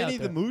let this it play Minnie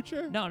out the there.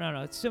 Moocher?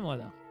 No, it's similar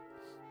though.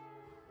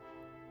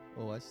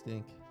 Oh, I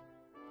stink.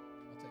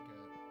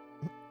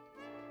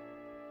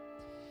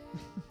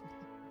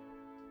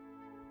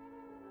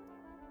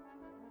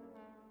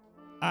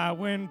 I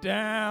went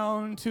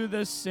down to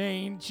the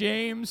St.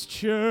 James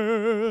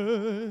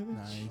Church.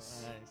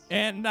 Nice.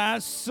 And I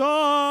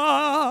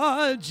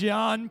saw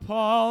John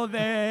Paul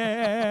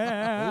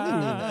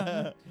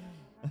there.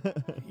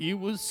 He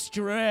was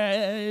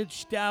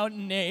stretched out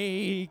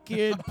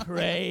naked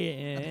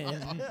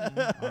praying. All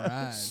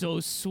right.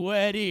 So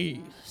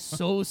sweaty,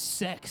 so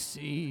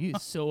sexy,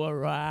 so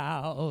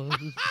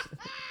aroused.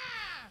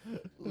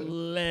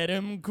 Let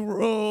him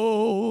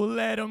grow,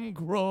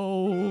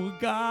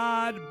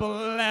 God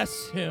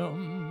bless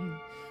him.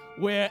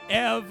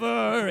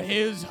 wherever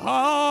his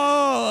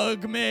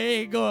hug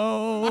may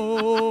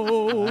go.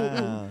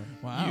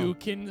 Wow. You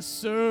can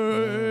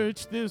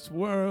search this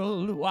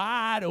world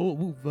wide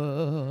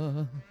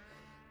over,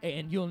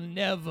 and you'll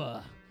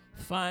never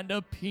find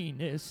a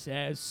penis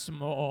as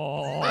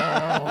small.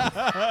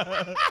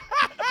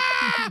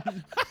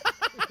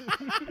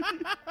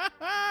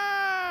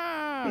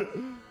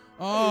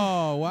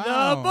 Oh,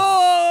 wow. The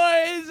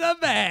boys are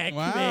back.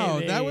 Wow,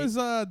 baby. that was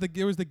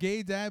there was the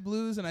gay dad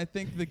blues and I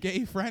think the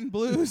gay friend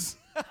blues.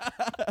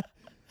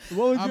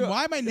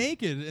 Why am I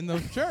naked in the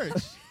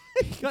church?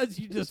 Because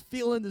you just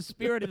feel in the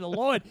spirit of the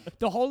Lord.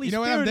 The Holy You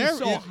know what Spirit I'm there? is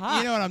so hot.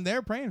 You know what I'm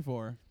there praying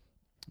for?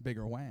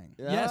 Bigger wang.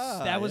 Yes,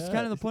 that was kind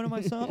of the point of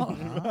my song.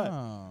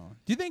 Oh.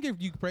 Do you think if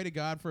you pray to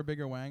God for a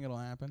bigger wang, it'll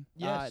happen?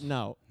 Yes.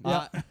 No.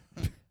 Yeah.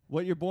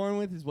 What you're born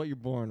with is what you're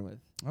born with.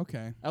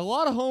 Okay. A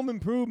lot of home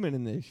improvement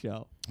in this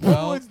show.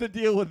 Well, What's the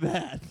deal with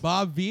that?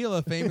 Bob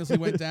Vila famously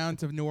went down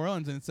to New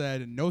Orleans and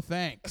said, "No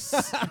thanks.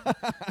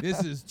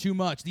 This is too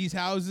much. These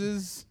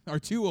houses are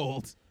too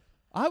old."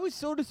 I was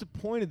so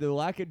disappointed the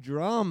lack of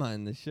drama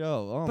in the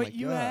show. Oh my But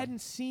you God.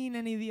 hadn't seen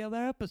any of the other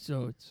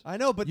episodes. I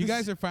know, but You this-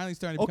 guys are finally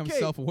starting to become Okay.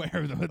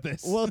 self-aware of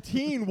this. Well,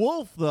 Teen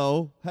Wolf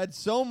though had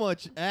so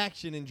much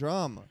action and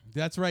drama.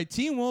 That's right.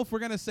 Teen Wolf, we're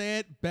going to say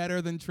it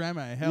better than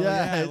Treme. Hell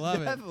yeah, I love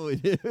definitely,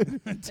 dude.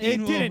 it. Teen It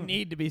Wolf. didn't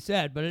need to be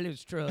said, but it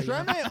is true.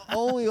 Treme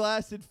only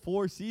lasted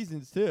 4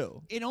 seasons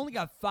too. It only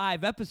got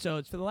 5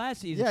 episodes for the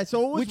last season. Yeah,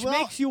 so it was which well-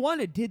 makes you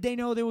wonder: did they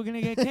know they were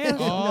going to get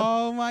canceled?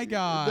 Oh, my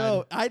God.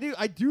 No,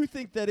 I do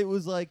think that it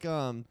was like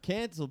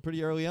canceled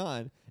pretty early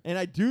on, and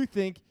I do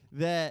think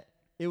that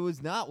it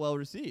was not well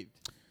received.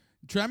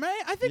 Treme?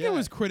 I think Yeah. it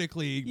was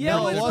critically. Yeah,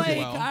 No, it it was wasn't.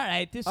 like, well. all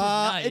right, this is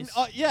nice. And,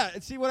 yeah,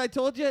 see what I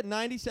told you?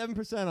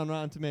 97% on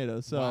Rotten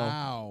Tomatoes. So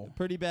Wow.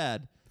 pretty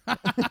bad. I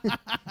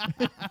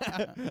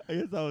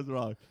guess I was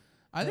wrong.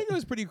 I think it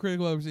was pretty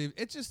critically received.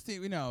 It's just,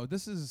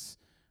 this is.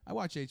 I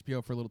watch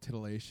HBO for a little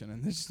titillation,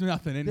 and there's just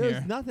nothing in There's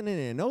here. nothing in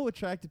it. No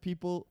attractive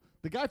people.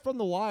 The guy from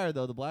The Wire,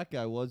 though, the black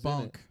guy, was in it.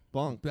 Bunk.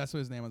 Bunk. That's what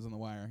his name was on The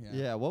Wire. Yeah.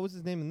 Yeah, what was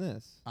his name in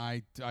this?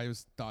 I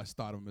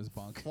thought of him as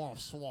Bunk.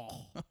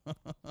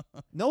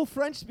 No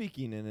French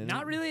speaking in it.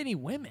 Not really any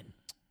women.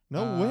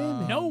 No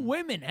women. No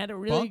women had a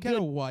really Bunk had good.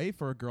 a wife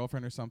or a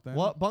girlfriend or something.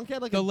 What? Bunk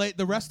had like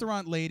The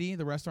restaurant lady.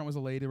 The restaurant was a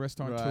lady. The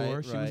restaurateur.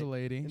 Right, She was a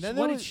lady. And then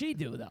What there did she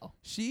do though?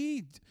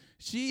 She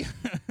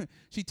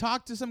she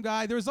talked to some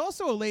guy. There was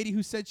also a lady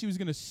who said she was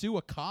going to sue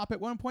a cop at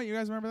one point. You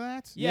guys remember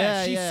that?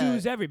 Yeah, she yeah.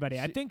 sues everybody.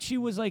 I think she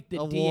was like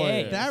the A DA.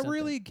 lawyer. or That something.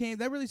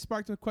 really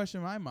sparked a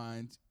question in my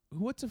mind.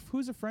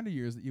 Who's a friend of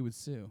yours that you would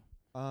sue?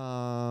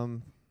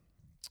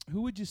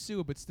 Who would you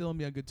sue but still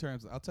be on good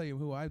terms? I'll tell you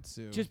who I'd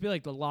sue. Just be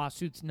like the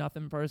lawsuit's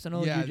nothing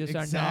personal. yeah, You just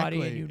exactly. are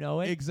naughty and you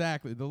know it.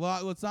 Exactly. The law.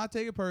 Let's not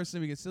take it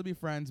personally. We can still be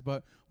friends,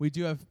 but we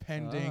do have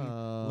pending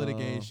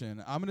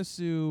litigation. I'm gonna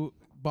sue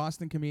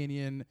Boston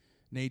comedian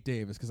Nate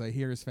Davis because I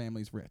hear his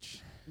family's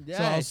rich. Yes.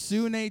 So I'll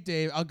sue Nate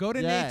Davis. I'll go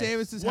to Yes. Nate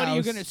Davis's What house. are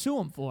you gonna sue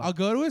him for? I'll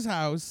go to his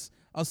house.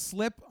 I'll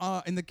slip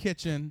in the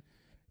kitchen,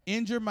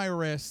 injure my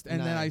wrist,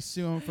 and then I Nice.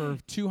 sue him for No.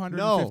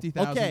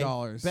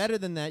 $250,000. Okay. Better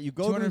than that. You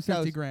go to his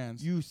house.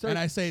 $250,000. You start And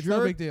I say it's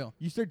no big deal.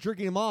 You start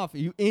jerking him off.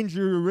 You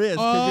injure your wrist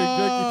because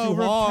you're jerking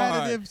too hard.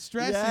 repetitive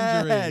stress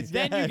Yes, injury.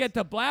 then you yes. get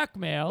to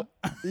blackmail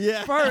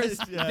yeah.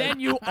 first. yes. Then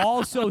you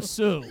also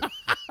sue,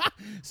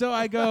 So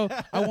I go,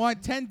 I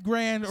want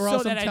 $10,000 or so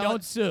else that I'm I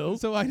don't sue.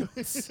 So I don't.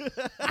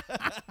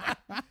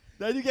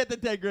 Then you get the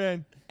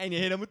 $10,000 and you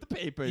hit him with the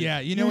papers. Yeah,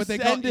 you know what they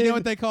call. send You know in-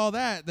 what they call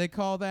that? They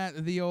call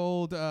that the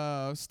old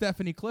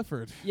Stephanie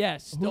Clifford.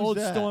 Yes, the Who's old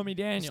that? Stormy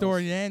Daniels.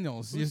 Stormy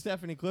Daniels. Who's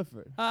Stephanie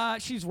Clifford?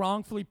 She's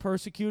wrongfully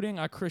persecuting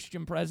our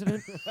Christian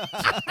president.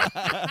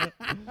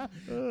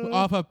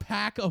 Off a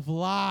pack of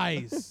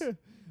lies.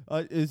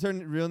 Is her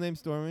real name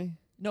Stormy?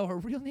 No, her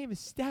real name is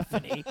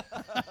Stephanie.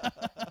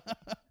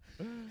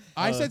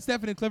 I said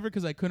Stephanie Clifford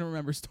because I couldn't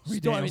remember Stormy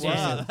Stormy Daniels.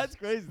 Daniels. Wow, that's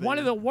crazy. One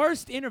of the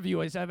worst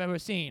interviewers I've ever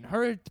seen.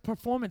 Her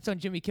performance on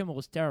Jimmy Kimmel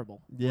was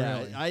terrible. Yeah,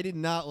 Really? I did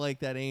not like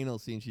that anal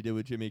scene she did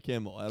with Jimmy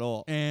Kimmel at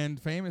all.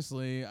 And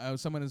famously,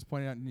 someone has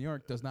pointed out in New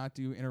York does not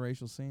do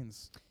interracial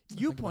scenes.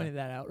 You Think about pointed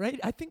that out, right?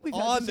 I think we've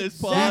On had this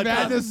exact podcast. Steve, this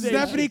conversation.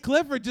 Stephanie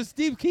Clifford just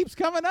Steve keeps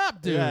coming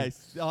up, dude.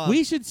 Yes,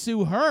 We should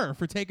sue her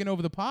for taking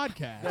over the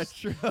podcast. that's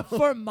true.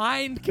 for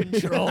mind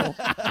control.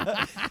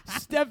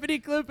 Stephanie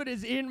Clifford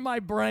is in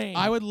my brain.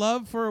 I would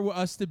love for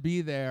us to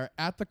be there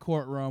at the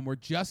courtroom. We're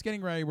just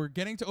getting ready. We're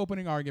getting to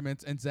opening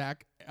arguments, and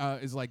Zach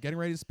is like getting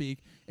ready to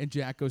speak, and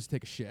Jack goes to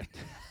take a shit.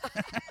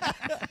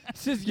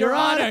 Says, Your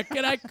Honor,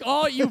 can I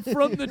call you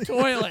from the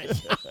toilet?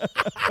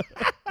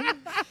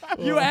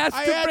 You asked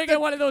I to had bring in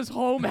one of those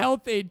home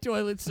health aid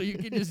toilets so you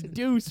can just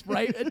deuce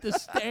right at the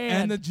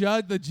stand. And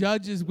the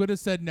judges would have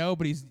said no,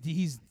 but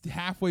he's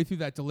halfway through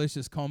that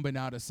delicious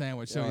combinata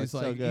sandwich, so Oh, he's it's so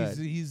like good.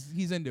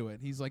 he's into it.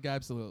 He's like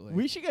absolutely.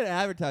 We should get an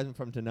advertisement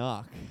from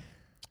Tanakh.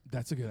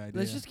 That's a good idea.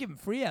 Let's just give him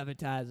free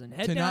advertising.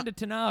 Head Tanakh- down to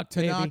Tanakh,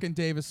 Tanakh baby. and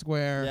Davis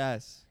Square.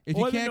 Yes. If Or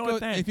you the can't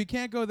North go, End. if you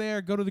can't go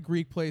there, go to the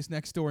Greek place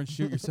next door and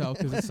shoot yourself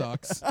because it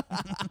sucks.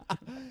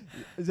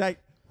 Zach,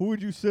 who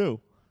would you sue?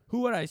 Who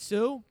would I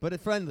sue? But a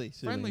friendly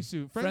suit.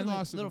 Friendly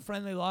lawsuit. Little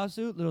friendly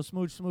lawsuit, little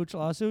smooch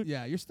lawsuit.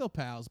 Yeah, you're still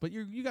pals, but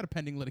you got a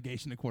pending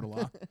litigation in court of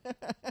law.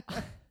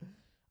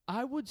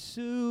 I would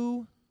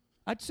sue.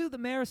 I'd sue the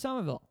mayor of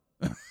Somerville.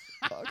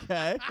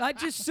 Okay. I'd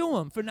just sue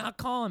him for not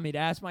calling me to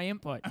ask my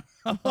input.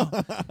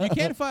 You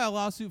can't file a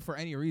lawsuit for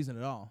any reason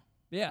at all.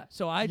 Yeah,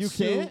 so I'd You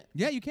sue. can't?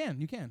 Yeah, you can.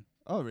 You can.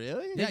 Oh,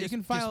 really? Yeah, you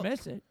can file.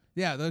 Dismiss it.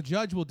 Yeah, the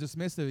judge will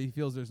dismiss it if he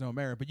feels there's no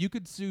merit. But you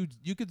could sue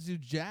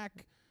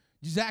Jack.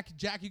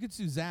 You could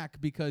sue Zach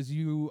because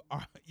you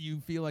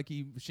feel like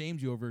he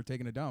shamed you over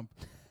taking a dump.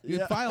 You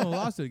could file a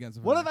lawsuit against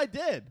him. What if I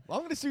did? Well,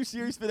 I'm going to sue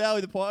Series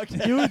Finale, the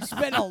podcast. You would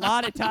spend a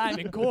lot of time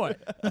in court.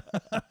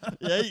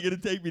 Yeah, you going to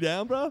take me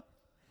down, bro?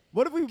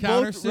 What if we both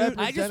Countersuit? represent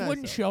I just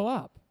wouldn't ourselves? show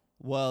up.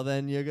 Well,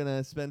 then you're going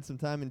to spend some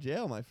time in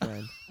jail, my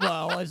friend.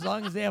 Well, as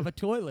long as they have a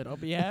toilet, I'll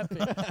be happy.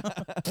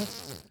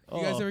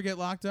 You guys ever get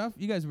locked up?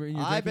 You guys were in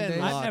your I've drinking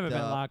been days? I've never been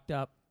up. locked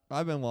up.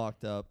 I've been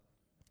locked up.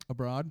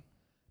 Abroad?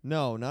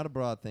 No, not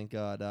abroad, thank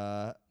God.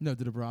 No,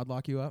 did abroad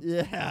lock you up?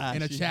 Yeah.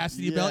 In a she-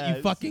 chastity belt, you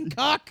yes. fucking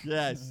cock?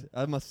 Yes,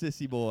 I'm a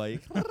sissy boy.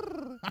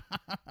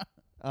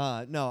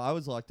 No, I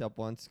was locked up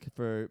once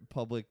for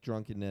public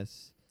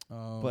drunkenness.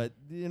 Oh. But,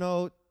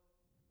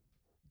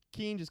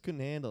 Keen just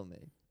couldn't handle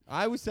me.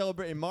 I was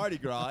celebrating Mardi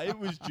Gras. It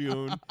was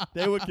June.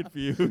 They were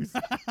confused.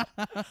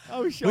 I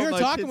was showing we were my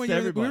talking tits when to we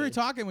everybody. were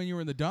talking when you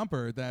were in the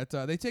dumper that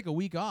they take a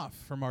week off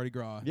for Mardi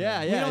Gras.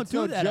 Yeah, We yeah. don't it's do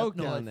no that up joke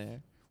down north.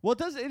 there. Well,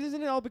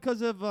 isn't it all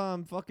because of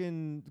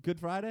fucking Good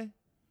Friday?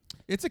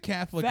 It's a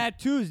Catholic. Fat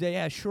Tuesday,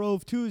 yeah,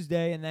 Shrove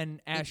Tuesday, and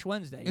then Ash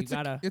Wednesday. You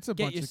gotta it's a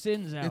get bunch your of-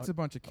 sins out. It's a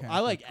bunch of Catholic I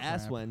like crap.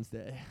 Ass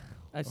Wednesday.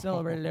 I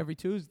celebrate it every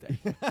Tuesday.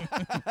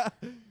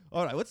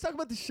 All right, let's talk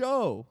about the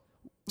show.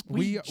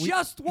 We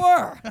just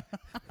were.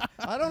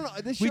 I don't know.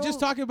 The show, We just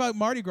talking about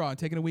Mardi Gras and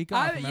taking a week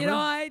off. Remember?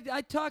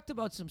 I talked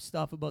about some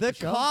stuff about the the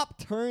show. cop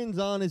turns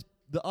on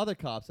the other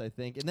cops, I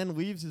think, and then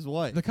leaves his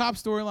wife. The cop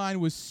storyline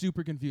was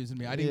super confusing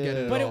me. I didn't get it.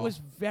 Yeah. At But all. it was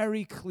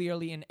very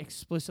clearly and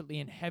explicitly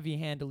and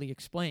heavy-handedly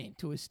explained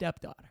to his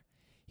stepdaughter.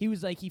 He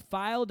was like, he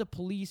filed a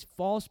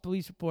false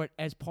police report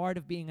as part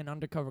of being an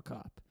undercover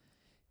cop.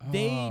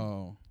 They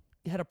Oh.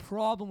 had a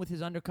problem with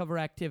his undercover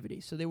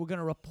activity, so they were going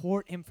to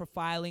report him for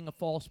filing a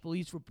false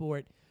police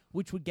report,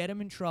 which would get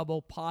him in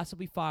trouble,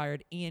 possibly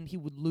fired, and he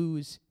would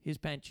lose his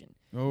pension.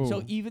 Oh.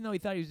 So even though he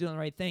thought he was doing the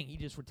right thing, he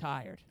just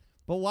retired.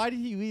 But why did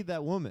he leave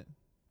that woman?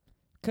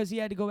 Because he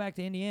had to go back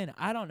to Indiana.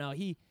 I don't know.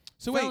 He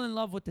So fell wait, in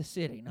love with the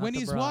city, not when the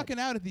he's bride. walking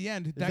out at the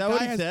end, Is that that guy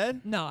what he has.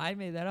 said? No, I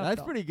made that up.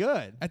 That's though. pretty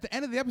good. At the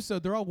end of the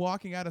episode, they're all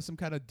walking out of some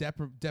kind of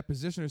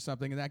deposition or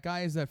something, and that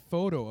guy has that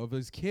photo of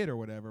his kid or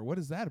whatever. What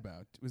is that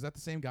about? Was that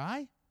the same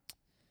guy?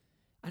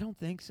 I don't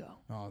think so.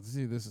 Oh,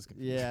 see, this is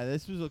confusing. Yeah,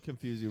 this was a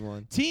confusing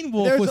one. Teen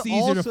Wolf There's was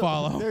easier to also-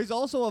 follow. There's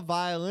also a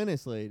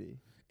violinist lady.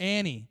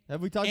 Annie.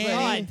 Have we talked Annie. Oh,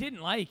 about I Annie?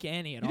 didn't like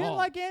Annie at You all. didn't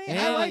like Annie? Annie-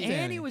 I liked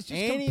Annie was just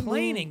Annie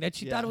complaining moved- that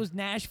she yeah. thought it was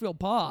Nashville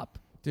pop.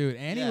 Dude,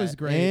 Annie Yeah, was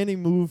great. Annie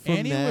moved from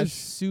Annie Nash. was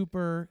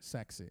super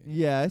sexy.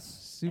 Yes.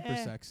 Super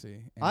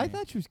sexy. I Annie.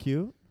 thought she was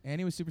cute.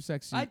 Annie was super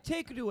sexy. I'd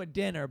take her to a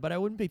dinner, but I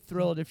wouldn't be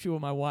thrilled if she were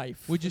my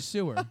wife. Would you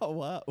sue her? Oh,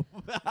 wow.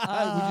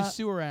 Would you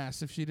sue her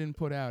ass if she didn't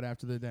put out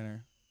after the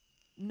dinner?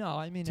 No,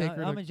 I mean, Take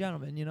her I'm to- a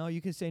gentleman. You know, you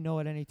can say no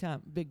at any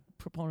time. Big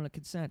proponent of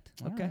consent.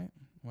 Okay. All right.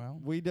 Well,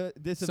 We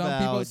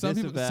disavow.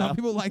 some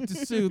people like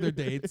to sue their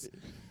dates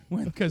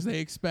because they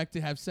expect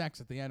to have sex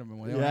at the end of them.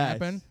 When they don't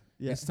happen,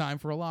 it's time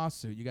for a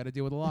lawsuit. You got to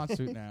deal with a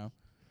lawsuit now.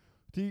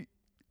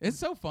 It's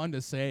so fun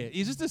to say it.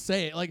 It's just to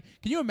say it. Like,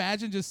 can you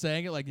imagine just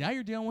saying it? Like, now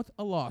you're dealing with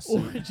a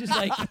lawsuit. Or just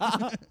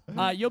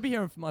like, you'll be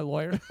hearing from my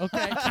lawyer.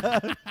 Okay.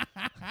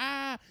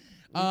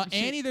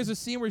 Annie, there's a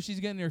scene where she's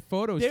getting her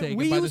photos There- taken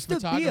we by this used to be a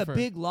photographer.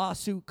 big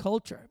lawsuit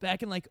culture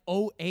back in like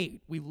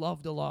 2008. We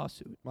loved a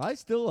lawsuit. I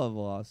still love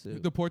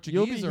lawsuit. The Portuguese,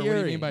 You'll be or what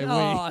do you mean hearing. by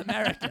No,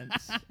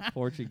 Americans.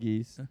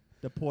 Portuguese.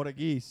 The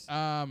Portuguese.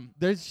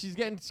 we? She's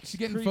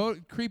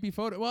getting Creepy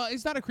photo. Well,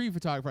 it's not a creepy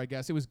photographer, I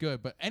guess. It was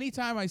good, but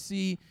anytime I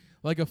see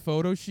like a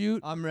photo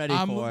shoot, I'm ready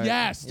for it.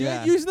 Yes, dude.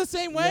 Yeah. Use the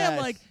same way. I'm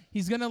Yes. like,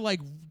 he's gonna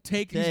like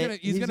take. Okay,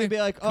 He's gonna be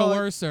like,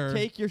 coerce her.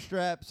 Take your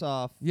straps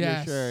off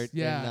Yes, your shirt.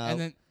 yeah, and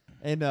then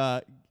and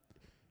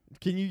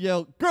can you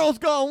yell, "Girls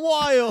Gone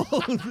Wild"?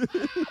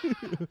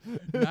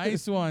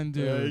 nice one,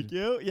 dude. Thank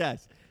you.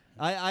 Yes.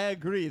 I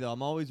agree, though.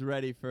 I'm always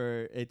ready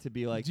for it to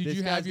be like, Did this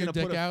you guy's have your going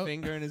to put dick a out?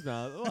 finger in his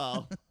mouth.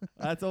 Well,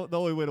 that's the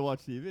only way to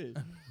watch TV.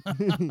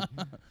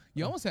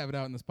 You almost have it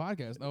out in this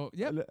podcast. Oh,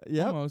 yep,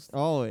 Yep. almost.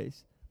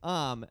 Always.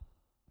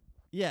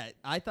 Yeah,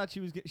 I thought she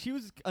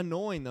was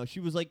annoying, though.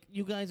 She was like,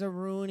 you guys are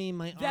ruining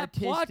my That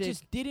artistic... plot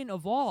just didn't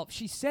evolve.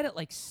 She said it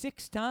like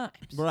 6 times.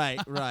 Right.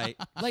 Like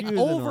She was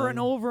over annoying. and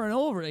over and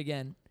over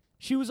again.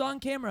 She was on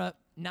camera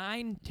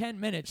 9-10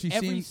 minutes. She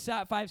Every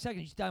seemed- 5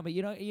 seconds she's talking about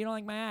you don't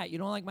like my hat. You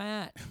don't like my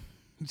hat.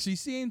 She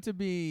seemed to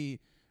be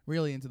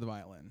really into the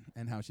violin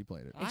and how she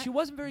played it. And she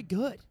wasn't very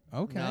good.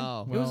 Okay,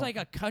 No. It was well, like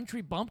a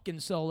country bumpkin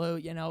solo,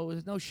 you know. It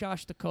was no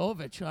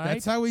Shostakovich, all right?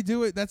 that's how we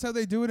do it. That's how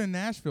they do it in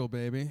Nashville,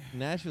 baby.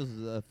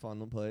 Nashville's a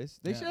fun place.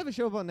 They Yeah. should have a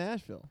show about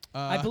Nashville.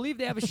 I believe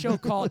they have a show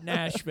called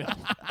Nashville.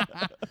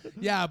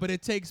 Yeah, but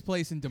it takes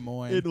place in Des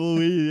Moines. In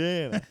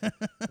Louisiana.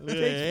 It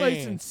takes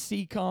place in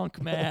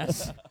Seekonk,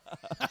 Mass.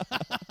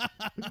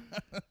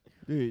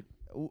 Dude,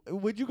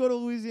 would you go to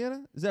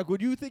Louisiana? Zach,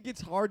 would you think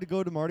it's hard to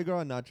go to Mardi Gras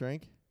and not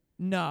drink?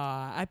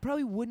 Nah, I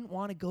probably wouldn't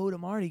want to go to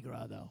Mardi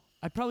Gras, though.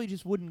 I probably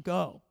just wouldn't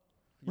go.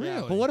 Really?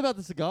 Yeah, but what about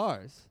the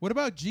cigars? What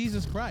about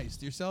Jesus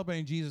Christ? You're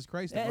celebrating Jesus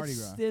Christ at Mardi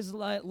Gras. There's a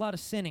lot of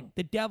sinning.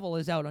 The devil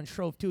is out on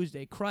Shrove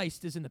Tuesday.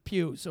 Christ is in the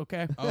pews,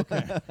 okay?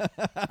 Okay.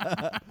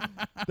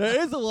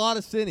 There is a lot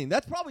of sinning.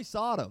 That's probably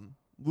Sodom.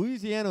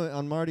 Louisiana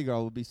on Mardi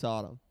Gras would be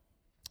Sodom.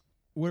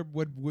 Which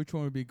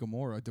one would be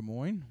Gomorrah? Des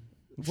Moines?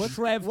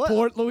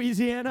 Shreveport,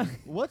 Louisiana.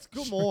 What's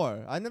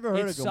Gomorrah? I never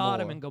heard It's of Gomorrah.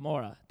 Sodom and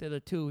Gomorrah. They're the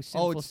two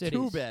sinful cities.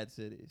 Two bad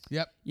cities.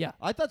 Yep. Yeah.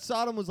 I thought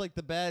Sodom was like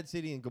the bad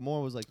city and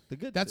Gomorrah was like the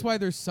good That's city. why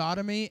there's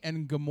sodomy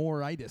and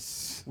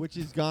Gomorrhitis. Which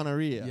is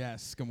gonorrhea.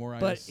 Yes, Gomorrhitis.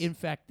 But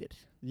infected.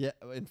 Yeah.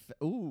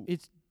 Ooh.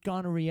 It's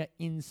gonorrhea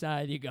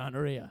inside your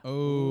gonorrhea.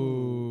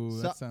 Oh,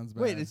 that sounds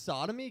bad. Wait, does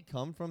sodomy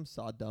come from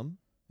Sodom?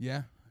 Yeah,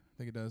 I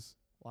think it does.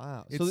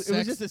 Wow. It's So it sex-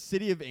 was just a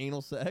city of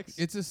anal sex?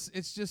 It's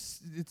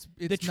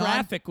The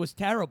traffic was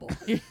terrible.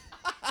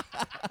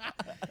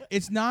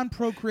 It's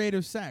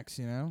non-procreative sex,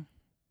 you know.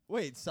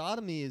 Wait,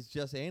 sodomy is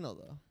just anal,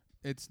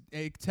 though.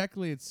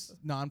 Technically it's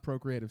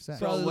non-procreative sex.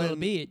 Probably a little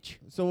beach.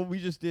 So what we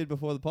just did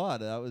before the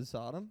pod, that was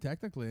Sodom?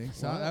 Technically,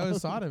 that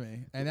was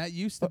sodomy, and that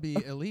used to be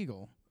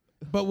illegal.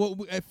 But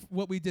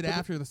what we did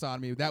after the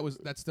sodomy,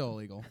 that's still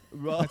illegal.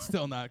 That's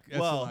still not. That's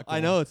still not cool. I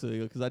know it's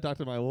illegal because I talked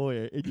to my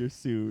lawyer and you're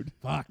sued.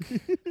 Fuck.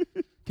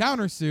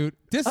 Countersuit.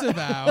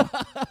 Disavow.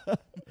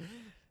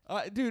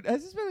 Dude,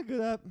 has this been a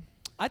good app?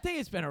 I think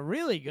it's been a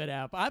really good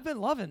app. I've been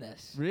loving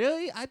this.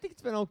 Really? I think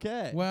it's been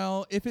okay.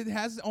 Well, if it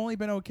has only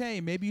been okay,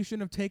 maybe you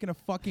shouldn't have taken a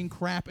fucking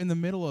crap in the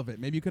middle of it.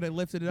 Maybe you could have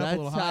lifted it up a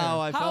little higher. That's how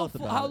I felt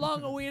about it. How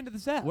long are we into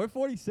this app? We're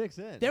 46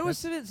 in. There was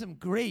some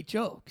great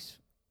jokes.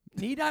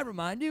 Need I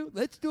remind you?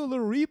 Let's do a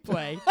little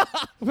replay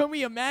when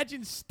we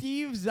imagine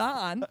Steve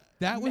Zahn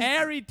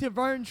married to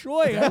Vern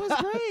Troyer. That was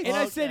great. And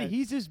I said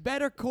he's his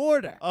better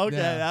quarter. Okay,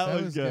 Yeah,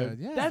 that was good.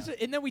 Yeah.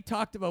 And then we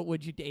talked about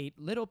would you date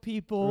little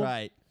people?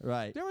 Right.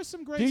 There was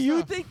some great Do stuff.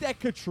 you think that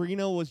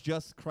Katrina was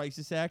just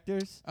crisis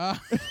actors?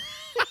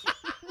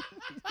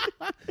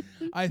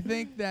 I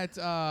think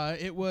that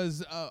it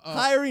was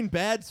hiring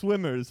bad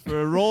swimmers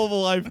for a role of a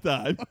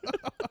lifetime.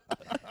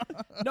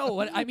 No,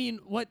 what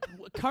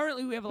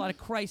currently we have a lot of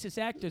crisis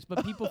actors,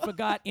 but people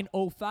forgot in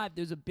 2005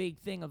 there's a big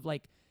thing of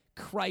like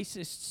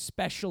crisis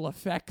special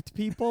effect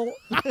people.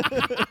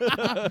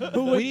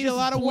 We need a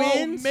lot of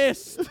wind.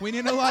 Mist. We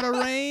need a lot of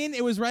rain.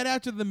 It was right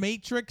after The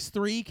Matrix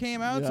 3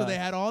 came out, so Yeah. they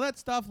had all that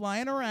stuff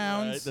lying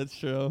around. Right, that's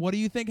true. What do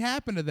you think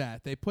happened to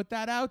that? They put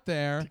that out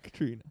there.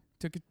 Katrina.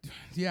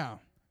 Yeah.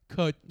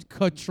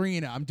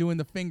 Katrina. I'm doing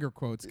the finger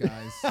quotes,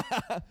 guys.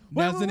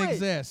 Doesn't wait.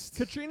 exist.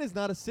 Katrina's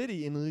not a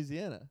city in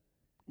Louisiana.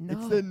 No.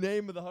 It's the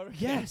name of the hurricane.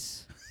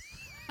 Yes.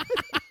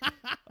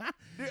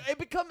 Dude,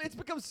 it's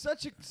become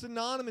such a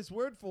synonymous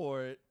word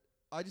for it.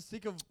 I just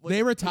think of like,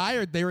 They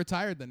retired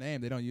the name.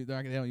 They don't use it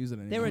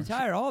anymore. They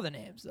retire all the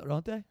names though,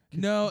 don't they?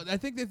 No, I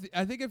think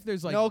if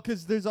there's like no,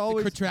 because there's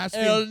always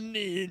catastrophe. El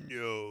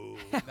Nino.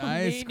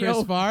 Nice Nino.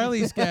 Chris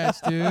Farley sketch,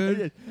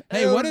 dude.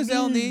 Hey, what is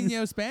El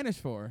Nino Spanish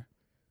for?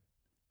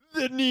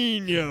 The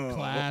Nino.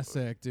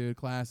 Classic, dude.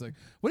 Classic.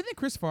 What do you think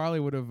Chris Farley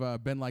would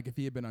have been like if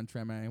he had been on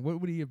Treme?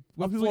 What would he have?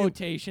 A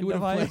flotation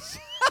device.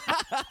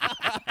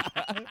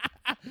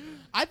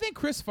 I think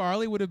Chris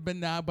Farley would have been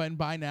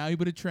by now. He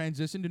would have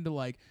transitioned into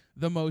like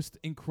the most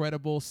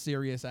incredible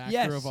serious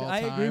actor of all time. I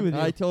agree with you.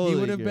 I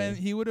totally agree.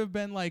 He would have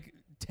been like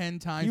 10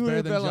 times He would better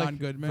have than been John like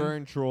Goodman.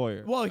 Vern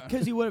Troyer. Well,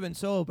 because he would have been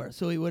sober,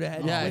 so he would have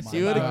had. Yes, my he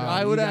would have. God.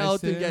 I would You have guys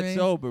helped him kidding get me?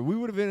 sober. We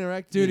would have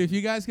interacted. Dude, if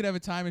you guys could have a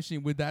time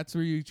machine, that's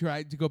where you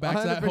tried to go back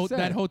to that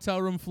 100%.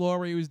 hotel room floor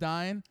where he was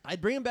dying?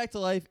 I'd bring him back to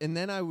life, and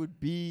then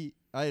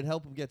I'd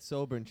help him get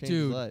sober and change his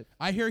Dude, life.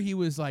 I hear he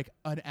was like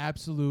an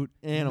absolute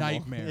Animal.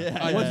 nightmare.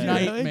 Yeah, A Was he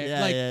nightmare. really?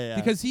 Yeah, like, yeah.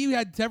 Because he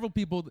had several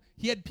people.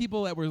 He had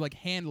people that were like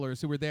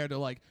handlers who were there to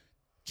like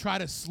try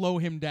to slow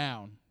him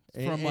down.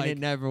 And it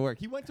never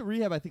worked. He went to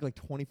rehab, I think, like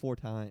 24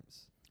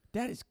 times.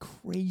 That is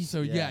crazy.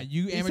 So Yeah.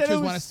 you He said amateurs it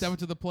want to was- step up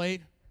to the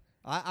plate.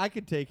 I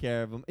could take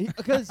care of him.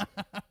 Because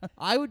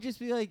I would just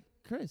be like,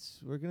 Chris,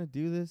 we're going to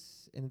do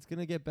this, and it's going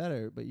to get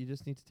better, but you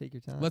just need to take your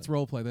time. Let's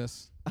role play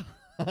this.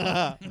 Who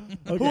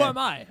am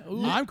I?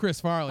 I'm Chris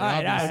Farley. All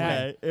right, obviously.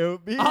 Okay. It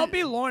would be I'll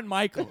be Lorne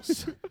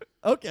Michaels.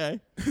 Okay.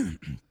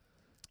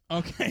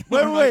 Okay.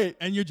 Wait.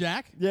 And you're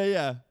Jack?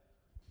 Yeah.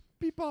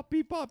 Beep, bop,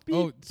 beep, bop, beep.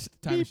 Oh,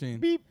 time beep, machine.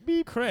 Beep,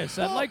 beep. Chris,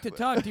 I'd like to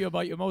talk to you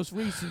about your most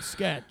recent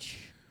sketch.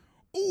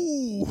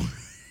 Ooh.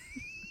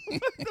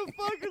 What the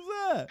fuck is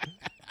that?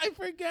 I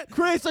forget.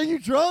 Chris, are you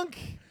drunk?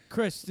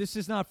 Chris, this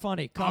is not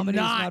funny. Comedy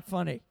is not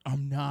funny.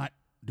 I'm not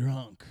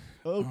drunk.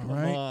 Oh, all come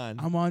right? on.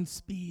 I'm on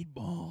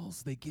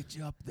speedballs. They get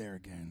you up there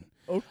again.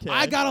 Okay.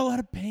 I got a lot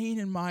of pain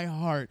in my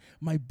heart,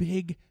 my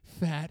big,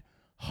 fat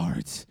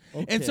heart.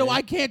 And so Okay.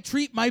 I can't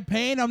treat my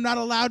pain. I'm not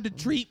allowed to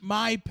treat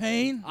my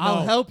pain. I'll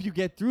No. help you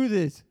get through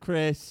this,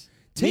 Chris.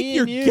 Take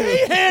your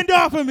gay hand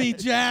off of me,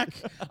 Jack.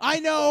 I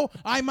know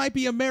I might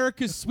be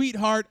America's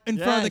sweetheart in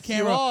front of the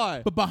camera, you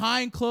are. but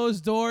behind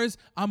closed doors,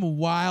 I'm a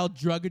wild,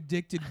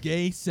 drug-addicted,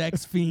 gay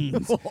sex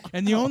fiend.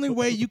 And the only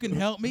way you can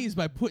help me is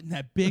by putting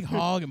that big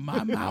hog in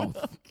my mouth.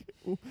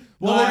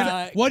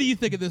 Lauren, what do you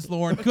think of this,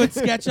 Lauren? Good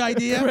sketch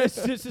idea? Chris,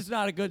 this is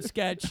not a good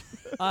sketch.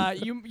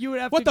 You would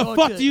have What to the go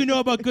fuck to do you know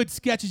about good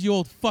sketches, you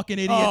old fucking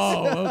idiots?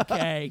 Oh,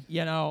 okay.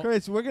 You know.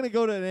 Chris, we're going to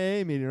go to an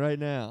AA meeting right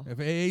now. If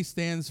AA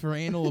stands for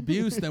anal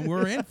abuse, then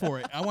we're in for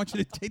it. I want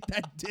you to take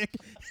that dick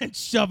and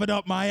shove it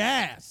up my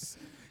ass.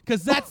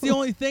 Because that's the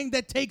only thing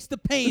that takes the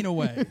pain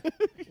away.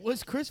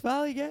 Was Chris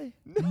Valley gay?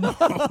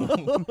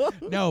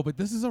 No, but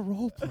this is a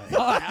role play.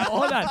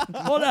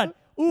 Hold on.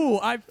 Ooh,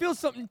 I feel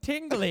something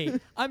tingly.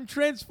 I'm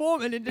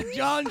transforming into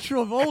John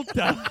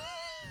Travolta.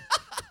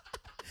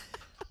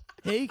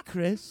 Hey,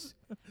 Chris.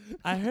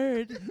 I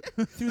heard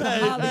through the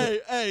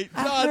Hollywood. Hey,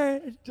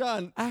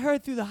 John. I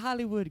heard through the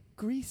Hollywood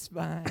grease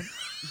vine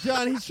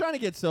John, he's trying to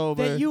get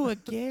sober. that you were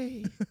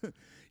gay.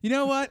 You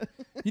know what?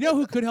 You know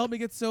who could help me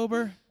get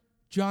sober?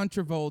 John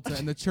Travolta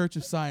and the Church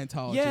of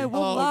Scientology. Yeah,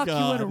 we'll lock you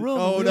in a room.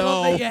 Oh, we no.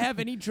 won't let you have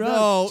any drugs.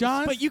 No.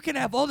 John, But you can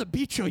have all the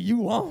bicho you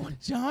want.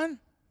 John,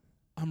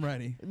 I'm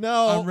ready.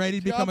 No. I'm ready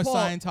to become a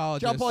Scientologist.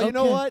 John Paul, you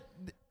know Okay. what?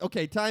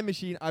 Okay, time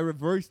machine. I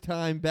reverse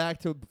time back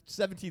to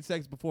 17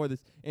 seconds before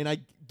this, and I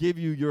give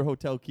you your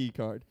hotel key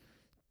card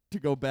to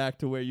go back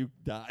to where you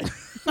died.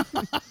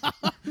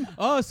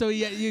 Oh, so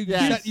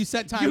you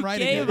set time You right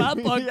gave again.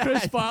 up on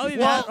Chris Farley?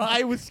 Well, that right?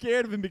 I was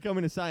scared of him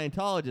becoming a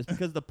Scientologist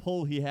because of the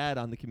pull he had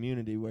on the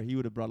community, where he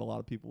would have brought a lot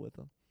of people with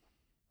him.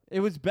 It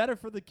was better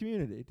for the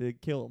community to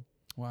kill him.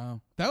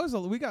 Wow, that was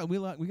we got a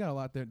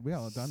lot there. We got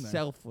a lot done there.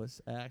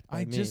 Selfless act.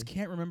 I just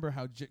can't remember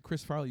how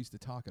Chris Farley used to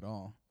talk at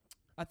all.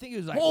 I think he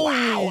was like, Holy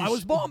wow, I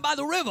was born by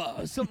the river.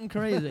 Or something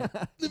crazy.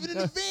 Living in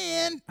a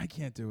van. I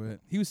can't do it.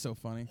 He was so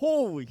funny.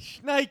 Holy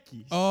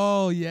shnikes.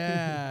 Oh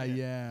yeah,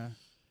 yeah.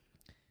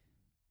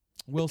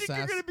 Will I think Sass.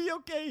 you're gonna be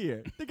okay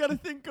here. They got a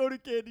thick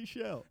coated candy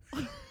shell.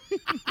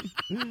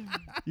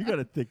 You got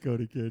a thick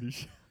coated candy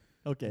shell.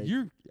 Okay.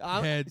 Your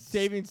I'm head's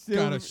saving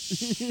got a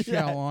silver.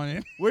 shell on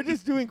it. We're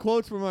just doing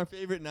quotes from our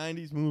favorite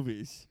 90s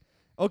movies.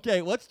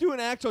 Okay, let's do an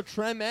actual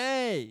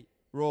Treme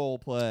role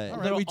play. All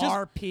right, Little we just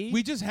RP.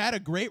 we just had a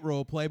great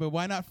role play, but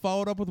why not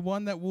follow it up with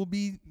one that will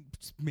be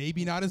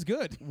maybe not as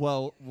good?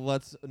 Well,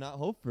 let's not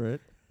hope for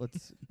it.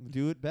 Let's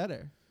do it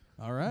better.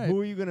 All right. Who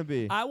are you going to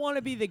be? I want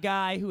to be the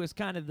guy who is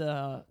kind of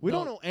the... We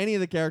don't know any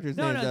of the characters'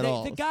 names at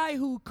all. The guy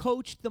who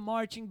coached the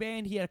marching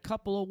band. He had a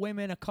couple of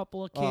women, a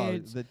couple of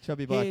kids. The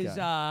chubby black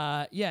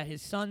guy.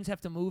 His sons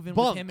have to move in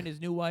Bunk. with him and his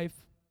new wife.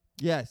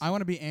 Yes. I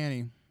want to be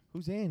Annie,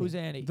 Who's Annie? Who's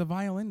Annie? the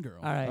violin girl.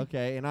 All right.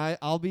 Okay, and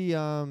I'll be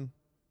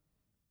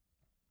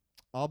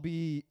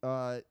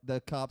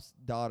the cop's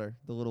daughter,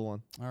 the little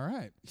one. All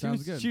right. She Sounds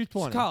was, good. She was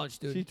 20. She's college,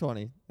 dude. She's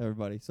 20,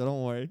 everybody. So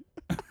don't worry.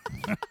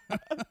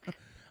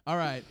 All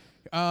right.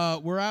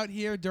 We're out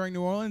here during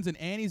New Orleans, and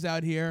Annie's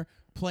out here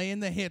playing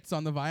the hits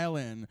on the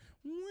violin.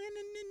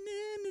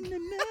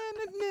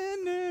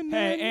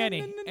 Hey,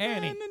 Annie.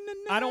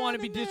 I don't want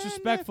to be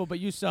disrespectful, but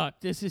you suck.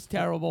 This is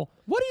terrible.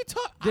 What are you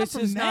talking? This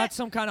is not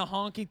some kind of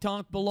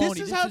honky-tonk baloney.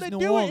 This is how they New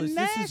do it in Orleans.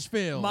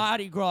 Nashville. This is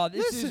Mardi Gras.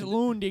 This is Listen,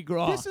 Lundi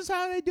Gras. This is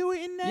how they do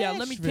it in Nashville. Yeah,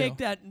 let me take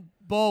that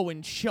bow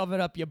and shove it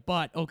up your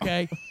butt,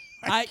 okay?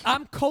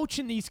 I'm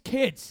coaching these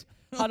kids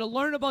how to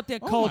learn about their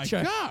culture.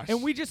 Oh my gosh.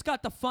 And we just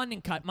got the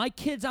funding cut. My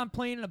kids aren't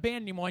playing in a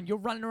band anymore, and you're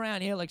running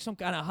around here like some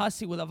kind of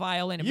hussy with a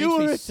violin. It You makes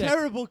were me a sick.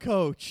 terrible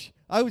coach.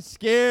 I was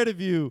scared of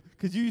you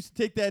because you used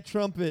to take that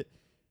trumpet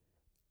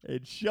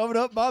and shove it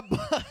up my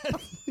butt.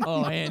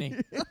 Oh, Annie.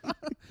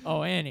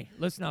 Oh, Annie.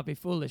 Let's not be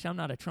foolish. I'm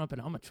not a trumpet.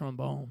 I'm a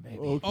trombone, baby.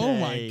 Okay. Oh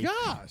my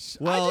gosh!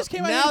 Well, I just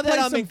came out now here to that play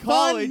I'm some in fun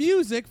college-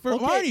 music for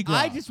Mardi Gras.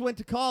 I just went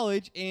to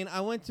college and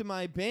I went to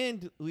my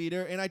band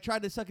leader and I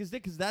tried to suck his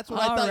dick because that's what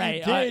I All thought right,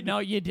 you all right. did. No,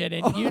 you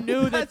didn't. You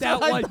knew that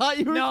That's what I was. thought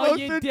you were no,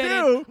 supposed you to didn't.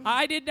 do.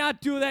 I did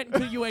not do that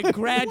until you had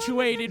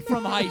graduated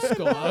from high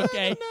school.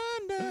 Okay,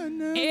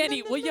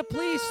 Annie, will you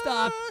please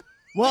stop?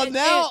 Well,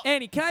 now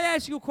Annie, can I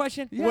ask you a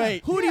question? Yeah.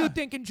 Wait. Who do you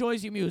think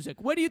enjoys your music?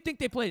 Where do you think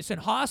they play this? In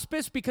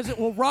hospice? Because it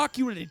will rock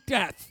you to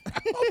death.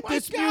 Oh my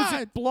This God.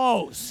 music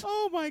blows.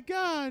 Oh my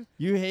God!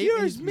 you hate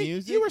his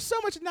music. You were so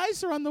much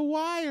nicer on The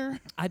Wire.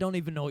 I don't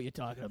even know what you're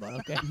talking about,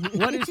 okay?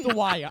 What is The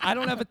Wire? I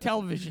don't have a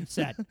television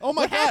set. Oh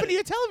my What God! happened to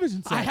your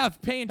television set? I have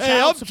paying Hey,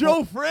 child I'm support.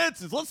 Joe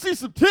Francis. Let's see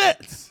some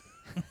tits.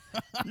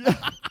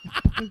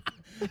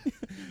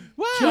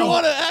 Wow. You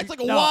want to act like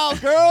a No.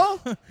 wild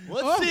girl?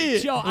 Let's see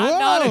it. Joe, I'm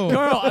not a Whoa.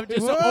 girl. I'm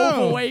just an Whoa.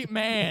 overweight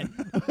man.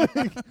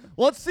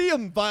 Let's see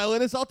him,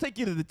 violinist. I'll take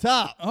you to the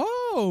top.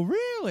 Oh,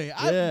 really?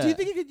 Yeah. Do you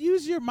think you could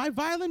use my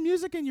violin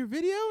music in your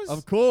videos?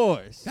 Of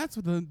course. That's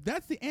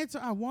the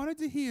answer I wanted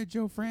to hear,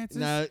 Joe Francis.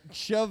 Now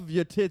shove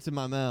your tits in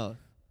my mouth.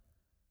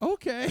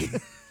 Okay.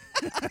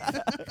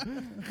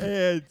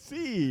 And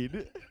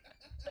seed.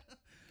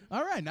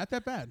 All right, not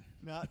that bad.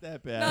 Not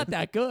that bad. Not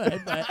that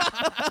good,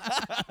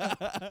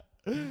 but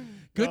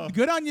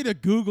Good on you to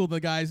Google the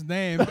guy's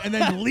name and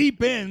then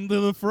leap into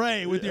the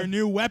fray with your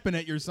new weapon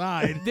at your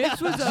side.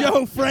 this was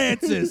Joe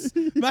Francis.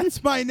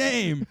 That's my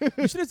name.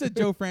 You should have said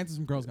Joe Francis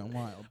from Girls Gone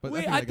Wild. But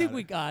I think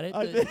we got it.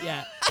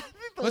 Yeah.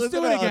 Let's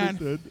do it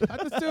again.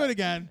 Let's do it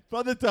again.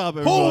 From the top,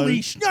 everybody. Holy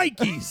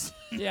shnikes!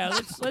 Yeah,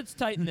 let's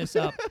tighten this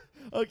up.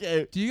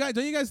 Okay.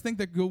 Don't you guys think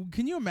that?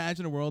 Can you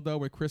imagine a world though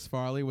where Chris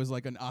Farley was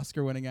like an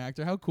Oscar-winning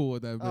actor? How cool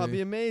would that be? Oh, it'd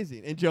be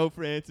amazing. And Joe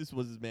Francis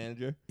was his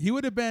manager. He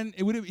would have been.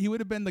 He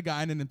would have been the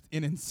guy in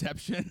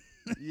Inception.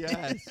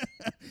 Yes.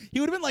 He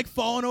would have been like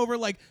falling over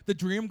like the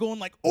dream, going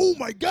like, "Oh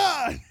my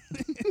god,"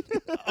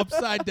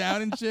 upside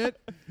down and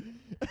shit,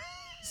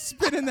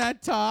 spinning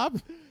that top.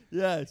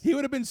 Yes. He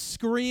would have been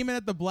screaming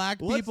at the black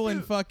people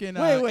and fucking.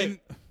 Wait.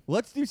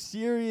 Let's do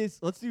serious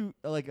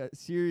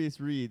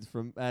reads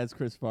from as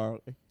Chris Farley.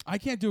 I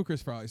can't do a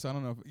Chris Farley, so I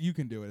don't know if you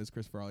can do it as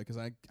Chris Farley because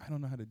I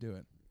don't know how to do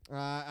it.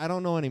 I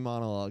don't know any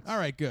monologues. All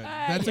right, good.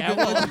 That's a good.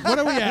 What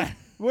are we at?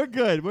 We're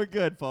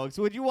good, folks.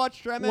 Would you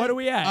watch Treme? What are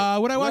we at?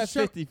 Would I We're watch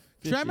at 50-50.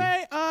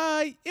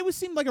 Treme? It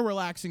seemed like a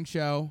relaxing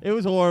show. It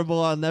was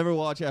horrible. I'll never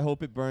watch it. I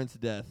hope it burns to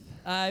death.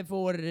 I've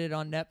ordered it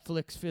on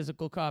Netflix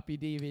physical copy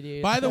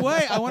DVD. By the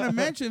way, I want to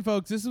mention,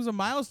 folks, this was a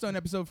milestone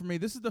episode for me.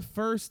 This is the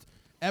first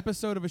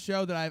episode of a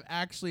show that I've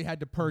actually had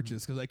to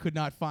purchase because I could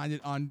not find it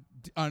on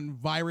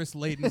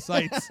virus-laden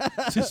sites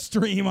to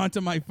stream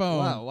onto my phone.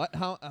 Wow, what?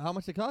 How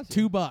much it cost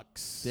you?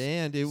 $2.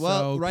 Damn, dude.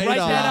 Well, So write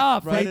that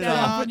off. Write Write it that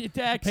off. off on your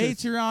taxes.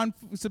 Patreon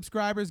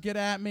subscribers, get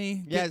at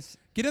me. Yes.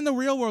 Get in the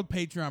real world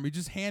Patreon. Where you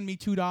just hand me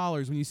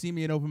 $2 when you see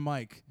me at open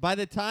mic. By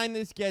the time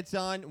this gets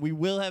on, we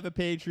will have a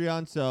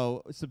Patreon,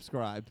 so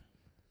subscribe.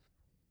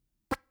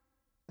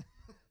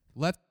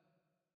 Let's